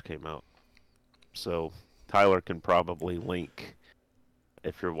it first came out. So Tyler can probably link,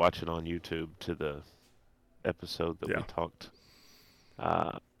 if you're watching on YouTube, to the episode that we talked,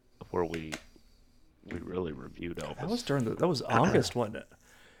 where we really reviewed Elvis. That was August, wasn't it?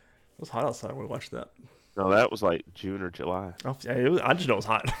 It was hot outside when we watched that. No, that was like June or July. Oh, yeah, I just know it was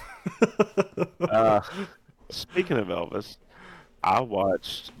hot. Speaking of Elvis, I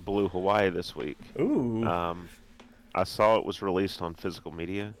watched Blue Hawaii this week. Ooh. I saw it was released on physical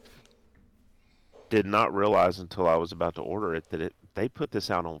media. Did not realize until I was about to order it that they put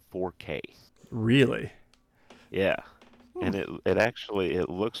this out on 4K. Really? Yeah. And it actually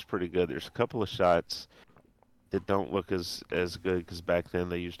looks pretty good. There's a couple of shots that don't look as good because back then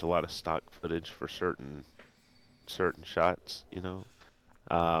they used a lot of stock footage for certain shots, you know.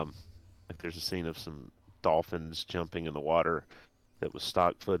 Like there's a scene of some dolphins jumping in the water that was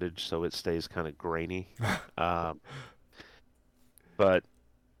stock footage, so it stays kind of grainy. But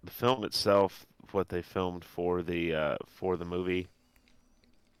the film itself, what they filmed for the movie,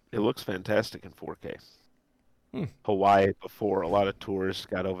 it looks fantastic in 4K. Hawaii, before a lot of tourists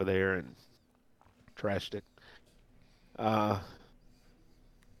got over there and trashed it.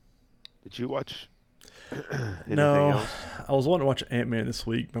 Did you watch anything else? I was wanting to watch Ant-Man this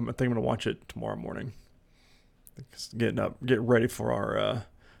week, but I think I'm going to watch it tomorrow morning. Just get ready for our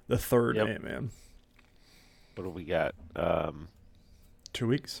the third Ant-Man. What do we got? 2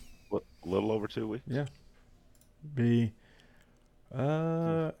 weeks. A little over 2 weeks? Yeah. Be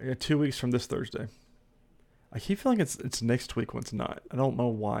 2 weeks from this Thursday. I keep feeling it's next week when it's not. I don't know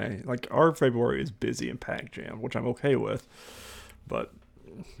why. Like, our February is busy and packed jam, which I'm okay with, but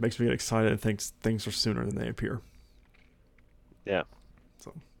makes me get excited and think things are sooner than they appear. Yeah.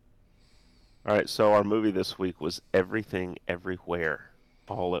 So. All right, so our movie this week was Everything Everywhere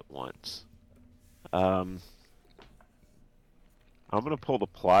All at Once. I'm going to pull the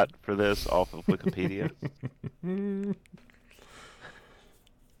plot for this off of Wikipedia.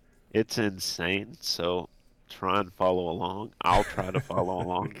 It's insane, so try and follow along. I'll try to follow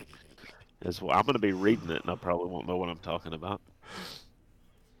along as well. I'm going to be reading it, and I probably won't know what I'm talking about.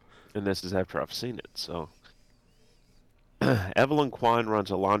 And this is after I've seen it, so... Evelyn Kwan runs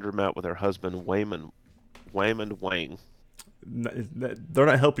a laundromat with her husband, Waymond Wang. They're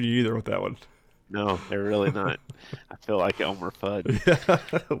not helping you either with that one. No, they're really not. I feel like Elmer Fudd.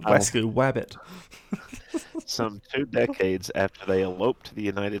 Wesky Wabbit. Some 2 decades after they eloped to the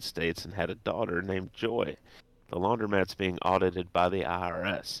United States and had a daughter named Joy, the laundromat's being audited by the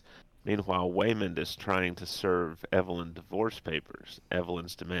IRS. Meanwhile, Waymond is trying to serve Evelyn divorce papers.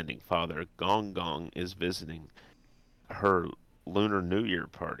 Evelyn's demanding father, Gong Gong, is visiting her Lunar New Year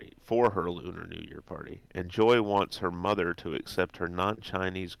party, and Joy wants her mother to accept her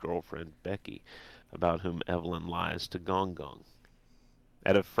non-Chinese girlfriend, Becky, about whom Evelyn lies to Gong Gong.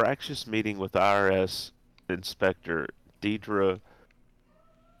 At a fractious meeting with IRS Inspector Deidre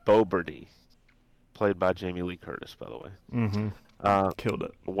Boberty, played by Jamie Lee Curtis, by the way. Mm-hmm. Uh, Killed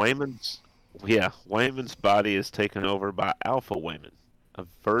it. Wayman's body is taken over by Alpha Wayman, a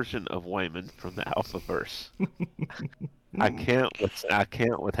version of Wayman from the Alphaverse. I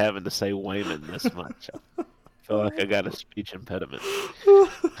can't with having to say Wayman this much. I feel like I got a speech impediment.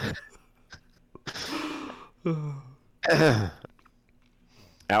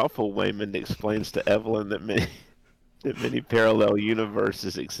 Alpha Wayman explains to Evelyn that many parallel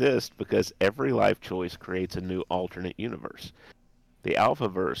universes exist because every life choice creates a new alternate universe. The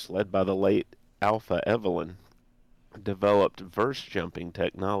Alphaverse, led by the late Alpha Evelyn, developed verse jumping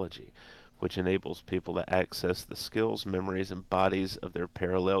technology, which enables people to access the skills, memories, and bodies of their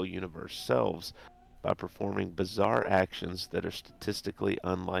parallel universe selves by performing bizarre actions that are statistically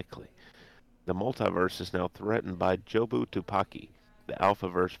unlikely. The multiverse is now threatened by Jobu Tupaki, the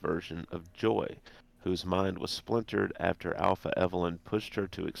Alphaverse version of Joy, whose mind was splintered after Alpha Evelyn pushed her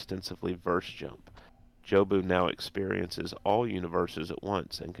to extensively verse jump. Jobu now experiences all universes at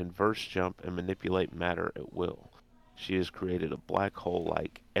once and can verse jump and manipulate matter at will. She has created a black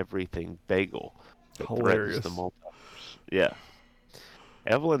hole-like everything bagel that threatens the Hilarious. multiverse. Yeah.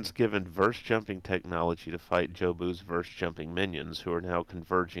 Evelyn's given verse jumping technology to fight Jobu's verse jumping minions, who are now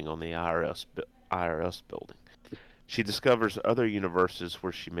converging on the IRS building. She discovers other universes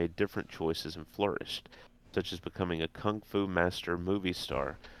where she made different choices and flourished, such as becoming a kung fu master movie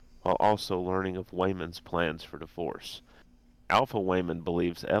star, while also learning of Wayman's plans for divorce. Alpha Wayman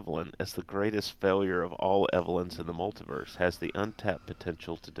believes Evelyn, as the greatest failure of all Evelyns in the multiverse, has the untapped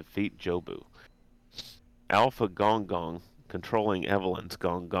potential to defeat Jobu. Alpha Gong Gong, controlling Evelyn's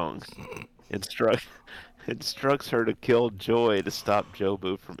Gong Gong, instructs her to kill Joy to stop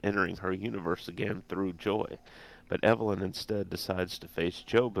Jobu from entering her universe again through Joy. But Evelyn instead decides to face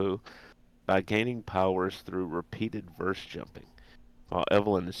Jobu by gaining powers through repeated verse jumping. While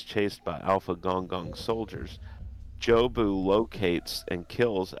Evelyn is chased by Alpha Gong Gong soldiers, Jobu locates and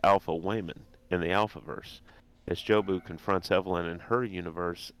kills Alpha Wayman in the Alphaverse. As Jobu confronts Evelyn in her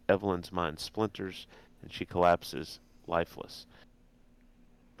universe, Evelyn's mind splinters and she collapses, lifeless.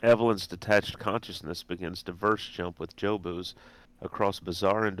 Evelyn's detached consciousness begins to verse jump with Jobu's across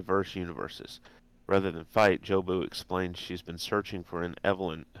bizarre and diverse universes. Rather than fight, Jobu explains she's been searching for an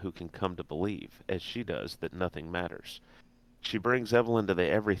Evelyn who can come to believe, as she does, that nothing matters. She brings Evelyn to the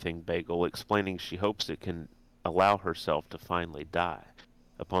everything bagel, explaining she hopes it can allow herself to finally die.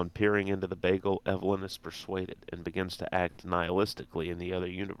 Upon peering into the bagel, Evelyn is persuaded and begins to act nihilistically in the other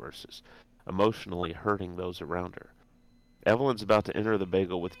universes, emotionally hurting those around her. Evelyn's about to enter the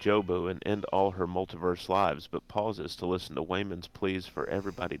bagel with Jobu and end all her multiverse lives, but pauses to listen to Wayman's pleas for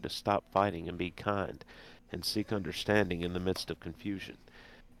everybody to stop fighting and be kind, and seek understanding in the midst of confusion.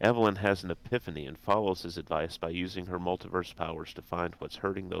 Evelyn has an epiphany and follows his advice by using her multiverse powers to find what's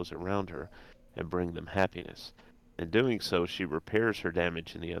hurting those around her and bring them happiness. In doing so, she repairs her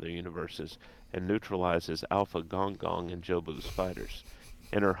damage in the other universes and neutralizes Alpha Gong Gong and Jobu's fighters.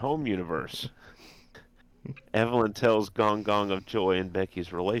 In her home universe, Evelyn tells Gong Gong of Joy and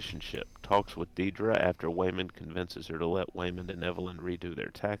Becky's relationship, talks with Deidre after Wayman convinces her to let Wayman and Evelyn redo their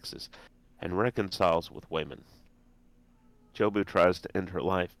taxes, and reconciles with Wayman. Jobu tries to end her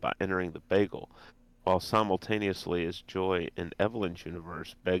life by entering the bagel, while simultaneously as Joy in Evelyn's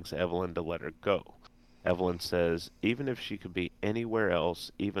universe begs Evelyn to let her go. Evelyn says even if she could be anywhere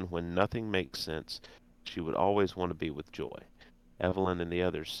else, even when nothing makes sense, she would always want to be with Joy. Evelyn and the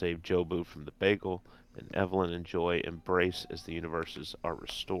others save Jobu from the bagel, and Evelyn and Joy embrace as the universes are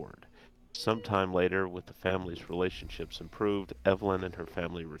restored. Sometime later, with the family's relationships improved, Evelyn and her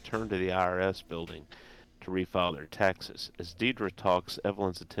family return to the IRS building to refile their taxes. As Deidre talks,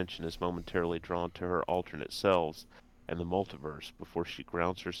 Evelyn's attention is momentarily drawn to her alternate selves and the multiverse before she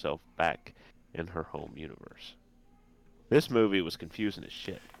grounds herself back in her home universe. This movie was confusing as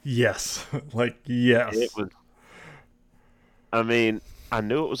shit. Yes. Like, yes. It was. I mean, I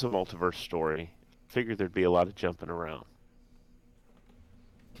knew it was a multiverse story. Figured there'd be a lot of jumping around.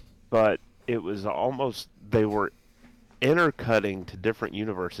 But it was almost, they were intercutting to different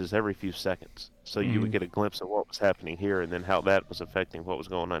universes every few seconds. So you would get a glimpse of what was happening here and then how that was affecting what was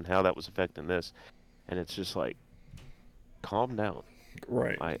going on, how that was affecting this. And it's just like, calm down.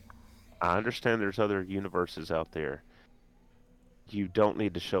 Right. I understand there's other universes out there. You don't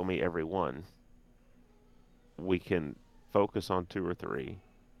need to show me every one. We can focus on 2 or 3.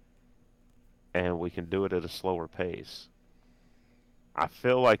 And we can do it at a slower pace. I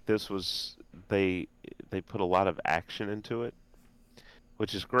feel like this was they put a lot of action into it,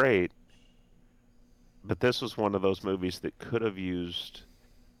 which is great. But this was one of those movies that could have used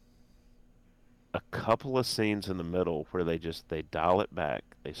a couple of scenes in the middle where they dial it back,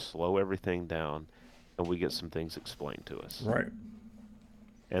 they slow everything down, and we get some things explained to us. Right.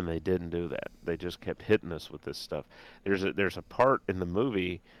 And they didn't do that. They just kept hitting us with this stuff. There's a part in the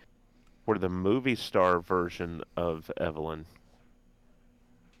movie where the movie star version of Evelyn,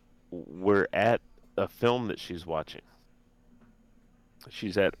 we're at a film that she's watching.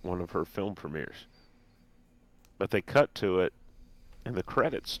 She's at one of her film premieres. But they cut to it, and the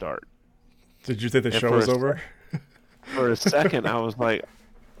credits start. Did you think the And show was over? For a second, I was like,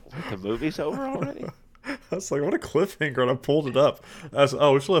 what, the movie's over already? I was like, what a cliffhanger, and I pulled it up. I was,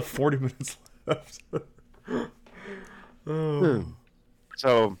 oh, we still have 40 minutes left. Oh.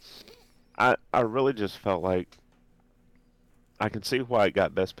 So, I really just felt like I can see why it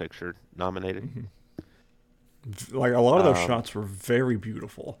got Best Picture nominated. Like, a lot of those shots were very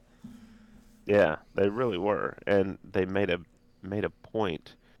beautiful. Yeah, they really were, and they made a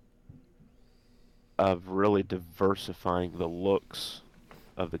point of really diversifying the looks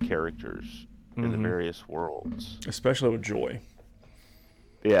of the characters in the various worlds. Especially with Joy.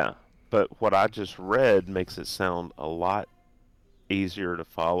 Yeah, but what I just read makes it sound a lot easier to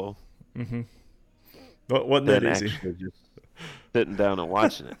follow But wasn't than that easy? actually just sitting down and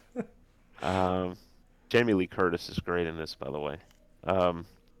watching it. Jamie Lee Curtis is great in this, by the way,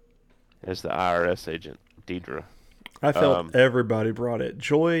 as the IRS agent, Deidre. I felt everybody brought it.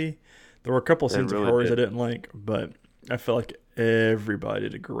 Joy, there were a couple of scenes really of hers did. I didn't like, but I felt like everybody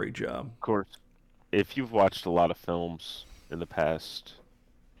did a great job. Of course, if you've watched a lot of films in the past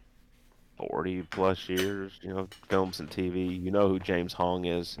 40 plus years, films and TV, you know who James Hong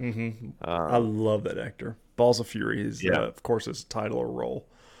is. I love that actor. Balls of Fury is, Yeah. of course, his title or role.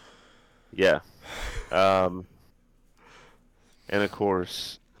 Yeah. And of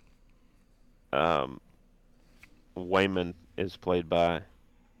course, Wayman is played by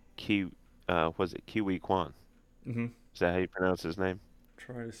was it Kiwi Kwan? Mm-hmm. Is that how you pronounce his name?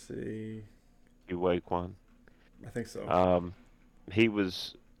 Try to see. Kiwi Kwan. I think so. He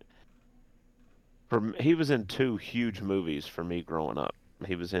was in two huge movies for me growing up.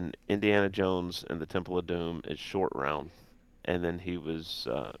 He was in Indiana Jones and the Temple of Doom as Short Round, and then he was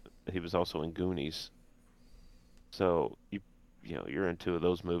also in Goonies. So you're in two of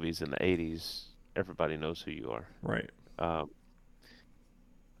those movies in the '80s. Everybody knows who you are. Right.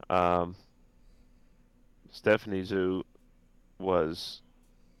 Stephanie Zhu was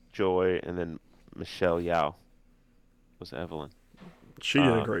Joy, and then Michelle Yao was Evelyn. She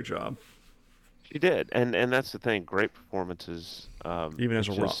did a great job. She did, and that's the thing. Great performances. Even as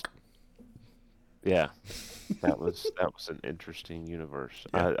a it's just- rock. Yeah, that was an interesting universe.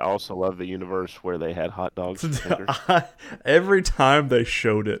 Yeah. I also love the universe where they had hot dogs and fingers. Every time they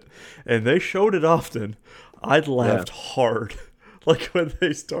showed it, and they showed it often, I'd laughed hard. Like when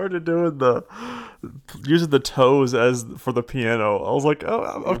they started doing using the toes as for the piano, I was like,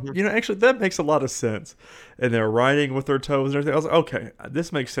 actually that makes a lot of sense. And they're writing with their toes and everything. I was like, okay,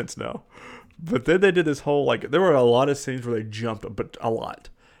 this makes sense now. But then they did this whole, like, there were a lot of scenes where they jumped, but a lot.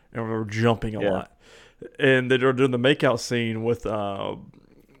 And they were jumping a lot. And they were doing the makeout scene with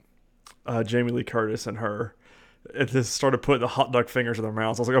Jamie Lee Curtis and her. It just started putting the hot dog fingers in their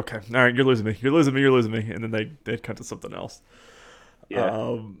mouths. I was like, okay, all right, you're losing me. You're losing me. You're losing me. And then they'd cut to something else.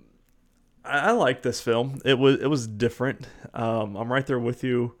 Yeah. I like this film. It was different. I'm right there with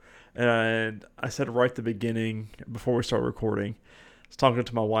you. And I said right at the beginning, before we started recording, I was talking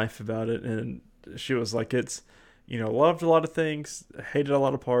to my wife about it, and she was like, it's, loved a lot of things, hated a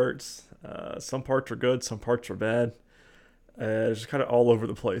lot of parts. Some parts are good, some parts are bad. It's just kind of all over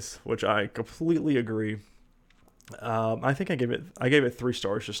the place, which I completely agree. I think I gave it 3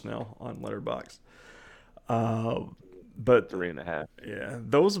 stars just now on Letterboxd. But 3.5. yeah,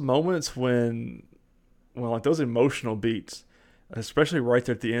 those moments when like those emotional beats, especially right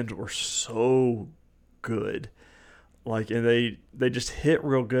there at the end, were so good. Like, and they just hit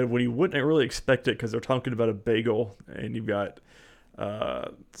real good when you wouldn't really expect it, because they're talking about a bagel and you've got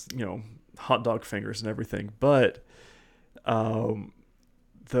hot dog fingers and everything. But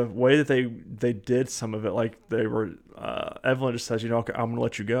the way that they did some of it, like they were Evelyn just says, okay, I'm gonna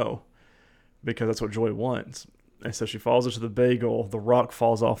let you go because that's what Joy wants. And so she falls into the bagel. The rock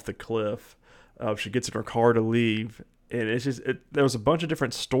falls off the cliff. She gets in her car to leave. And it's just, there was a bunch of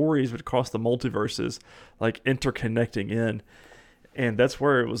different stories across the multiverses, like interconnecting in. And that's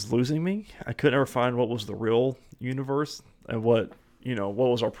where it was losing me. I couldn't ever find what was the real universe and what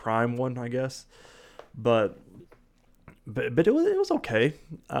was our prime one, I guess. But it was okay.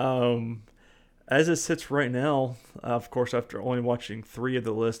 As it sits right now, of course, after only watching 3 of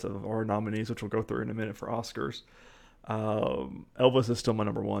the list of our nominees, which we'll go through in a minute for Oscars, Elvis is still my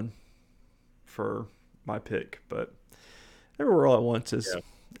number 1 for my pick, but Everywhere All at Once is.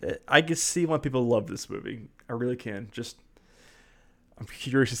 I can see why people love this movie. I really can. I'm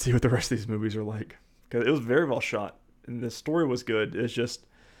curious to see what the rest of these movies are like because it was very well shot and the story was good. It's just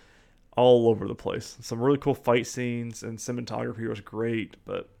all over the place. Some really cool fight scenes and cinematography was great,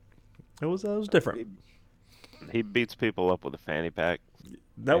 but it was different. He beats people up with a fanny pack.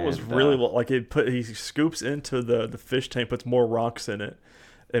 That was really like he scoops into the fish tank, puts more rocks in it,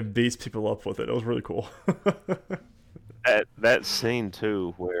 and beats people up with it. It was really cool. That scene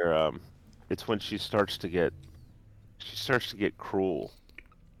too, where it's when she starts to get cruel,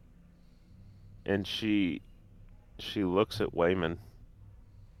 and she looks at Wayman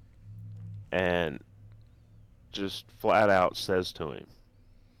and just flat out says to him,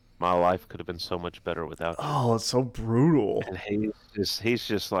 "My life could have been so much better without you." Oh, it's so brutal. And he's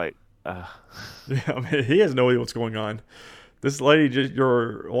just like, Yeah, I mean, he has no idea what's going on. This lady, just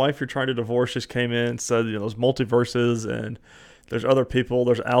your wife you're trying to divorce, just came in, said, there's multiverses and there's other people,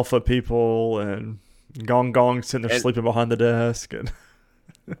 there's alpha people, and Gong Gong sitting there sleeping behind the desk,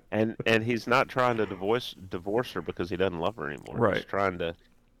 and he's not trying to divorce her because he doesn't love her anymore. Right. He's trying to.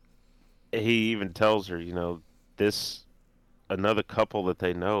 He even tells her, this another couple that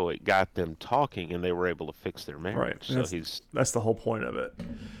they know, it got them talking, and they were able to fix their marriage. Right. So that's the whole point of it.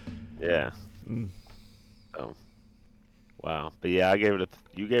 Yeah. Mm. Oh. Wow. But yeah, you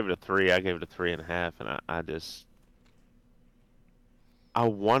gave it a 3, I gave it a 3.5, and I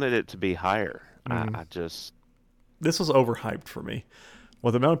wanted it to be higher. This was overhyped for me.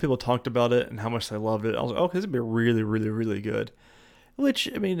 Well, the amount of people talked about it and how much they loved it, I was like, okay, this would be really, really, really good. Which,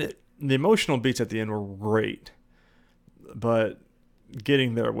 I mean, the emotional beats at the end were great, but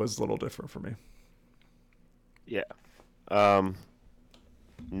getting there was a little different for me. Yeah.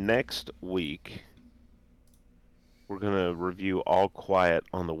 Next week, we're going to review All Quiet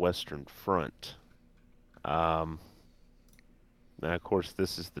on the Western Front. Now, of course,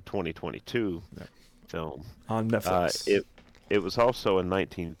 this is the 2022 film. On Netflix. It was also a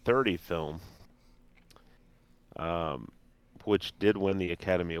 1930 film, which did win the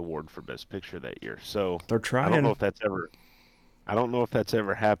Academy Award for Best Picture that year. So they're trying. I don't know if that's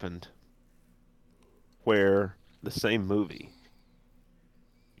ever happened where the same movie,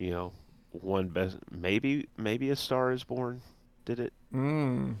 won best. Maybe A Star Is Born did it.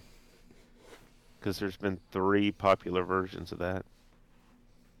 Because there's been 3 popular versions of that.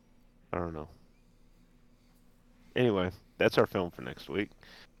 I don't know. Anyway, that's our film for next week.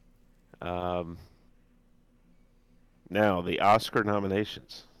 Now, the Oscar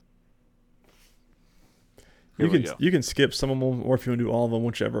nominations. You can skip some of them, or if you want to do all of them,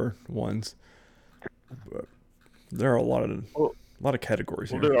 whichever ones. But there are a lot of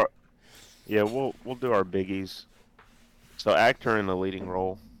categories here. We'll do our biggies. So, actor in the leading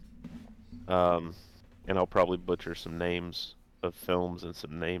role. And I'll probably butcher some names of films and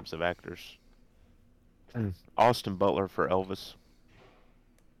some names of actors. Austin Butler for Elvis.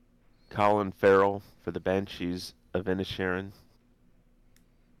 Colin Farrell for The Banshees of Inisherin.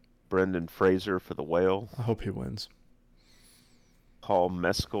 Brendan Fraser for The Whale. I hope he wins. Paul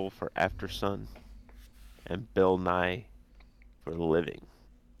Mescal for Aftersun. And Bill Nye for Living.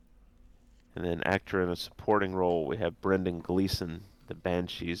 And then actor in a supporting role, we have Brendan Gleeson, The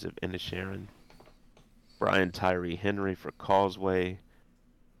Banshees of Inisherin. Brian Tyree Henry for Causeway.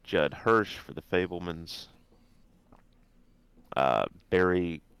 Judd Hirsch for The Fabelmans.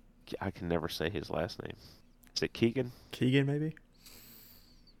 Barry, I can never say his last name. Is it Keegan? Keegan, maybe?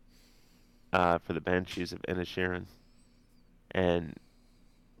 For The Banshees of Inisherin. And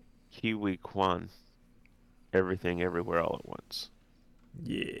Kiwi Kwan, Everything Everywhere All at Once.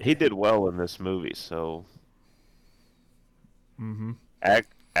 Yeah. He did well in this movie, so... Mm-hmm.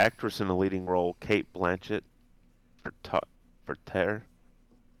 Actress in the leading role, Cate Blanchett for Terre,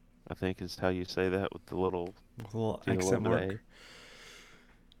 I think is how you say that with the little accent mark.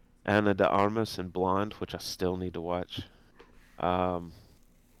 Anna de Armas in Blonde, which I still need to watch.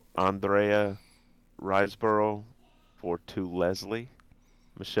 Andrea Riseborough for To Leslie.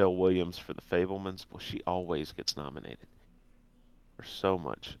 Michelle Williams for The Fabelmans. Well, she always gets nominated for so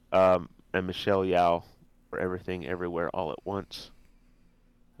much. And Michelle Yeoh for Everything Everywhere All at Once.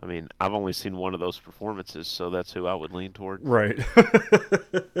 I mean, I've only seen one of those performances, so that's who I would lean toward. Right.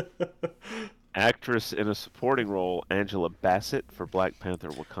 Actress in a supporting role, Angela Bassett for Black Panther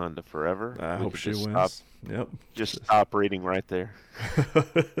Wakanda Forever. I hope she wins. Just stop reading right there.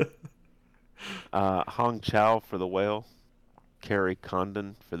 Hong Chow for The Whale. Carrie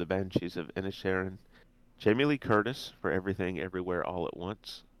Condon for The Banshees of Inisherin. Jamie Lee Curtis for Everything Everywhere All at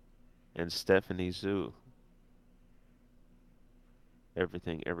Once. And Stephanie Zhu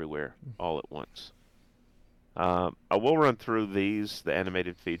Everything, Everywhere, All at Once. I will run through the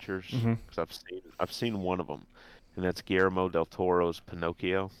animated features, Mm-hmm. because I've seen one of them, and that's Guillermo del Toro's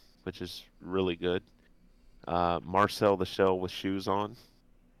Pinocchio, which is really good. Marcel the Shell with Shoes On.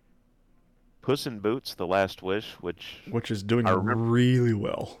 Puss in Boots: The Last Wish, which Which is I doing remember really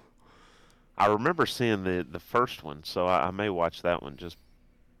well. I remember seeing the first one, so I may watch that one just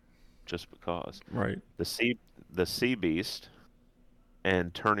because. Right. The Sea Beast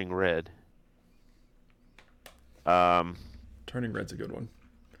and Turning Red. Um, Turning Red's a good one.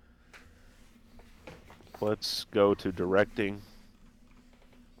 let's go to directing.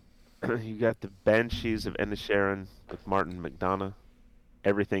 You got the Banshees of Inisherin with Martin McDonough.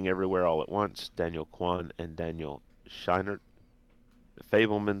 Everything Everywhere All at Once, Daniel Kwan and Daniel Scheinert. The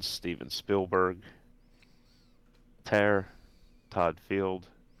Fablemans, Steven Spielberg. Tear, Todd Field.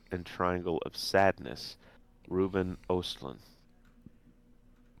 And Triangle of Sadness, Ruben Ostlund.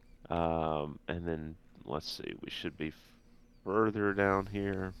 And then, let's see, we should be further down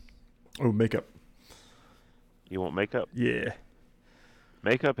here. Oh, makeup. You want makeup? Yeah.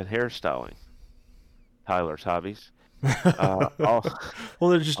 Makeup and hairstyling. Tyler's Hobbies. All, Well,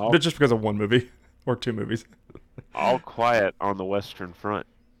 they're just all, but just because of one movie or two movies. all Quiet on the Western Front.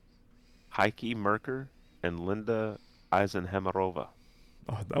 Heike Merker and Linda Eisenhamerova.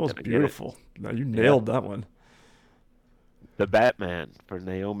 Oh, that was Did I get it? beautiful. Now you Yeah. nailed that one. The Batman for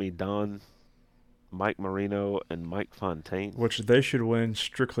Naomi Don, Mike Marino, and Mike Fontaine. Which they should win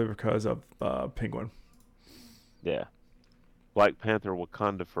strictly because of Penguin. Yeah. Black Panther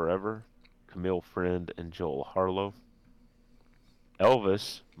Wakanda Forever, Camille Friend and Joel Harlow.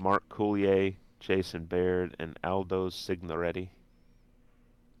 Elvis, Mark Coulier, Jason Baird, and Aldo Signoretti.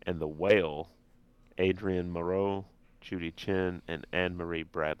 And The Whale, Adrian Moreau, Judy Chen, and Anne-Marie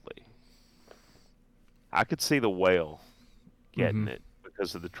Bradley. I could see The Whale getting it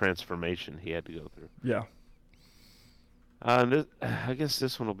because of the transformation he had to go through. Yeah. I guess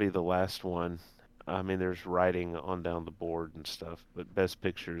this one will be the last one. I mean, there's writing on down the board and stuff, but Best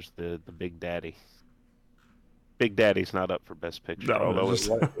Picture's the Big Daddy. Big Daddy's not up for Best Picture, No, although just...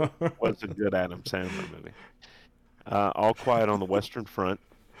 it was a good Adam Sandler movie. All Quiet on the Western Front,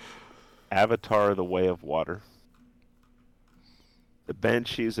 Avatar: The Way of Water, The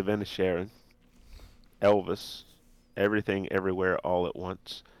Banshees of Inisherin, Elvis, Everything Everywhere All at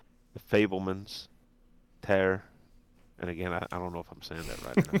Once, The Fablemans, Tear, and again, I don't know if I'm saying that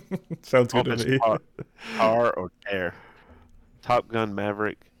right or not. Sounds good to me. Tar or Tear, Top Gun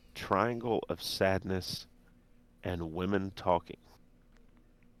Maverick, Triangle of Sadness, and Women Talking.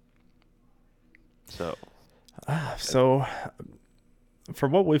 So,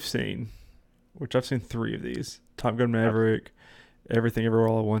 From what we've seen, which I've seen 3 of these: Top Gun Maverick, Everything Everywhere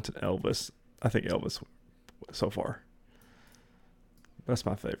All at Once, and Elvis. I think Elvis so far. That's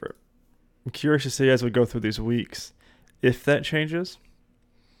my favorite. I'm curious to see as we go through these weeks if that changes.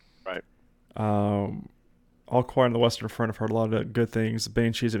 Right. All Quiet on the Western Front, I've heard a lot of good things.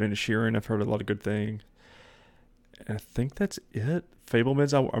 Banshees of Inisherin, I've heard a lot of good things. And I think that's it.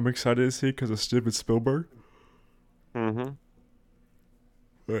 Fablemans, I'm excited to see because of Steven Spielberg. Mm-hmm.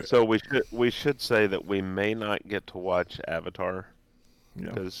 Right. So we should say that we may not get to watch Avatar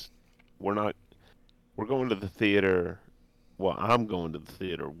because we're going to the theater. Well, I'm going to the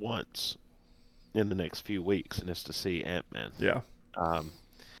theater once in the next few weeks, and it's to see Ant-Man. Yeah.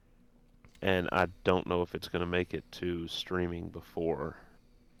 And I don't know if it's going to make it to streaming before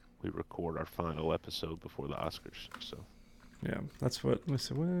we record our final episode before the Oscars. So Yeah, that's what. Let's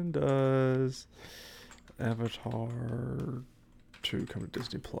see. When does Avatar 2 come to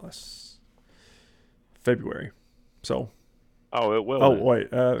Disney Plus? February. So. Oh, it will. Oh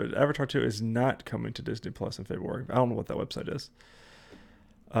wait, Avatar 2 is not coming to Disney Plus in February. I don't know what that website is.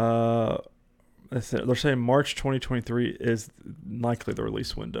 They're saying March 2023 is likely the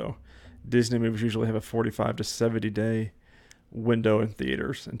release window. Disney movies usually have a 45 to 70 day window in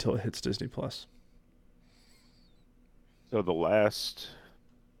theaters until it hits Disney Plus. So the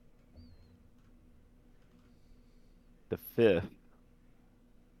 5th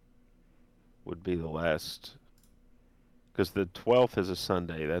would be the last, because the 12th is a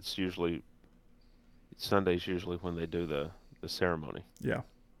Sunday. Sunday's usually when they do the ceremony. Yeah.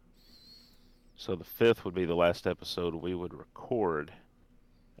 So the 5th would be the last episode we would record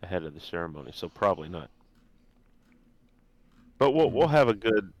ahead of the ceremony. So probably not. But we'll have a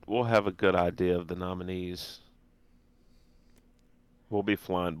good idea of the nominees. We'll be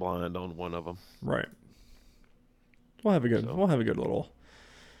flying blind on one of them. Right. We'll have a good little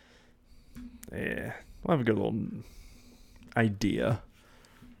idea.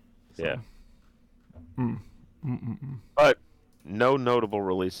 So. Yeah. Mm. But no notable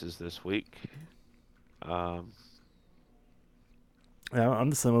releases this week. Um, Yeah, I'm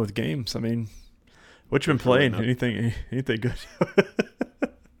the same with games. I mean, what you been there's really playing? nothing. Anything good?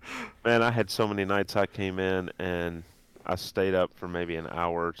 Man, I had so many nights I came in and I stayed up for maybe an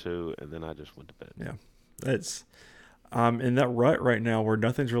hour or two, and then I just went to bed. Yeah, it's I'm in that rut right now where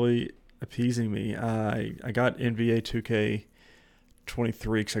nothing's really appeasing me. I got NBA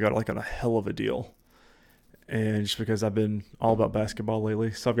 2K23 because I got it like on a hell of a deal, and just because I've been all about basketball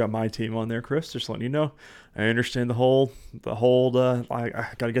lately, so I've got my team on there, Chris. Just letting you know, I understand the whole.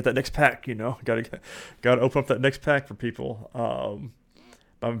 I got to get that next pack. Got to open up that next pack for people.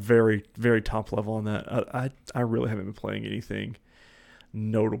 I'm very very top level on that. I really haven't been playing anything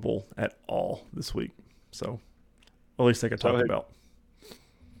notable at all this week, so at least I can talk about.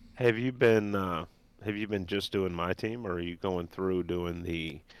 Have you been just doing my team, or are you going through doing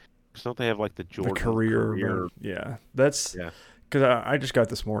the? Because don't they have like the Jordan career mode? Yeah, that's because I just got it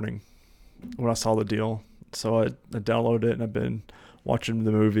this morning when I saw the deal, so I downloaded it and I've been watching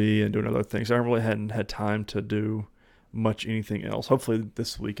the movie and doing other things. I really hadn't had time to do much anything else. Hopefully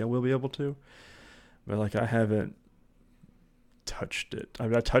this week I will be able to, but like I haven't touched it. I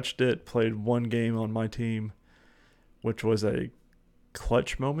touched it, played one game on my team, which was a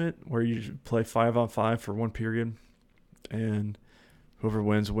clutch moment where you play 5-on-5 for one period, and whoever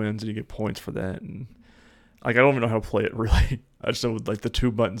wins, and you get points for that. And like I don't even know how to play it really. I just know like the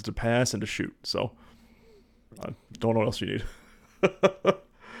two buttons to pass and to shoot. So I don't know what else you need.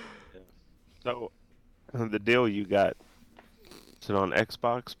 So the deal you got, is it on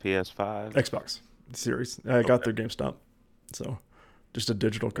Xbox, PS5? Xbox Series. I got through GameStop. So just a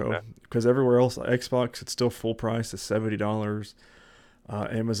digital code. Because everywhere else, Xbox, it's still full price. It's $70.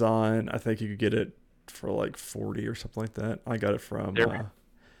 Amazon, I think you could get it for like $40 or something like that. I got it from from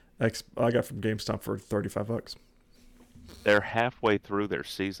GameStop for $35. They're halfway through their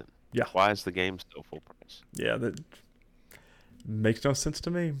season. Yeah. Why is the game still full price? Yeah, that makes no sense to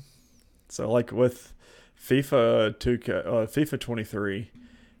me. So like with FIFA 2K, FIFA 23,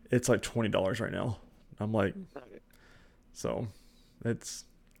 it's like $20 right now. I'm like, so it's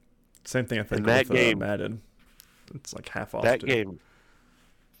same thing I think with game, Madden. It's like half off. That game,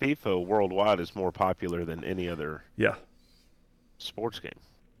 FIFA worldwide, is more popular than any other sports game.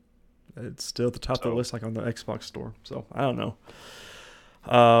 It's still at the top of the list, like on the Xbox store. So I don't know.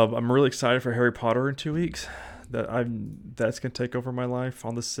 I'm really excited for Harry Potter in 2 weeks. That's gonna take over my life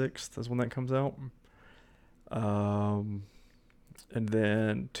on the 6th is when that comes out. And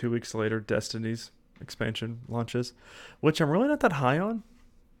then 2 weeks later, Destiny's expansion launches, which I'm really not that high on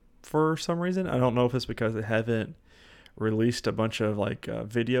for some reason. I don't know if it's because they haven't released a bunch of like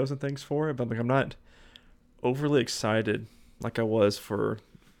videos and things for it, but like I'm not overly excited like I was for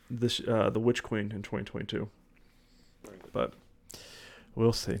this the Witch Queen in 2022. But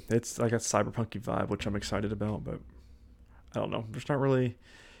we'll see. It's like a cyberpunky vibe, which I'm excited about, but I don't know. There's not really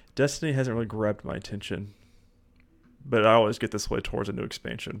Destiny hasn't really grabbed my attention. But I always get this way towards a new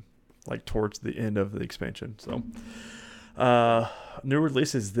expansion, like towards the end of the expansion. So, new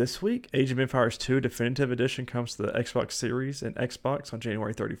releases this week. Age of Empires 2 Definitive Edition comes to the Xbox Series and Xbox on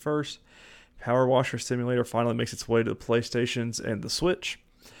January 31st. Power Washer Simulator finally makes its way to the PlayStations and the Switch.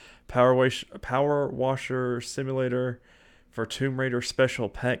 Power Washer Simulator for Tomb Raider Special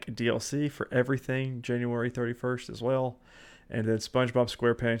Pack DLC for everything, January 31st as well. And then SpongeBob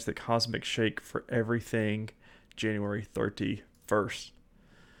SquarePants The Cosmic Shake for everything, January 31st.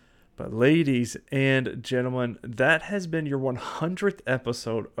 But ladies and gentlemen, that has been your 100th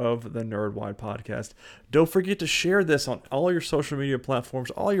episode of the Nerdwide Podcast. Don't forget to share this on all your social media platforms,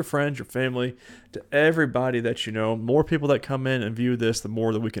 all your friends, your family, to everybody that you know. More people that come in and view this, the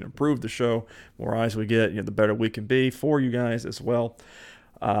more that we can improve the show. More eyes we get, the better we can be for you guys as well.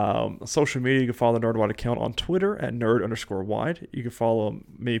 Social media, you can follow the Nerdwide account on Twitter at nerd_wide. You can follow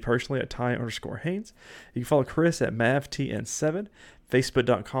me personally at Ty_Haynes. You can follow Chris at MavTN7.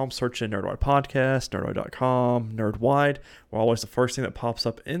 Facebook.com, search in Nerdwide Podcast, Nerdwide.com, Nerdwide. We're always the first thing that pops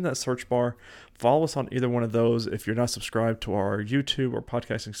up in that search bar. Follow us on either one of those. If you're not subscribed to our YouTube or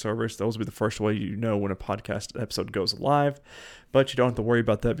podcasting service, those will be the first way you know when a podcast episode goes live. But you don't have to worry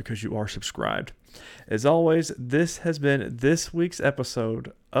about that because you are subscribed. As always, this has been this week's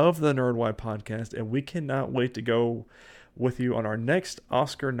episode of the Nerdwide Podcast, and we cannot wait to go with you on our next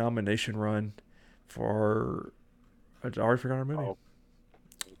Oscar nomination run for... I already forgot our movie.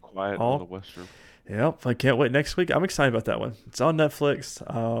 Quiet on the Western. Yep, I can't wait next week. I'm excited about that one. It's on Netflix.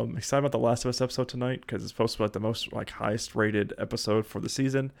 Excited about the Last of Us episode tonight because it's supposed to be like the most highest rated episode for the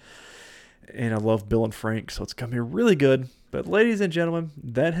season. And I love Bill and Frank, so it's gonna be really good. But ladies and gentlemen,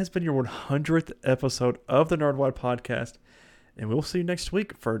 that has been your 100th episode of the Nerdwide Podcast. And we'll see you next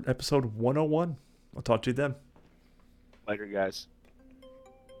week for episode 101. I'll talk to you then. Later, guys.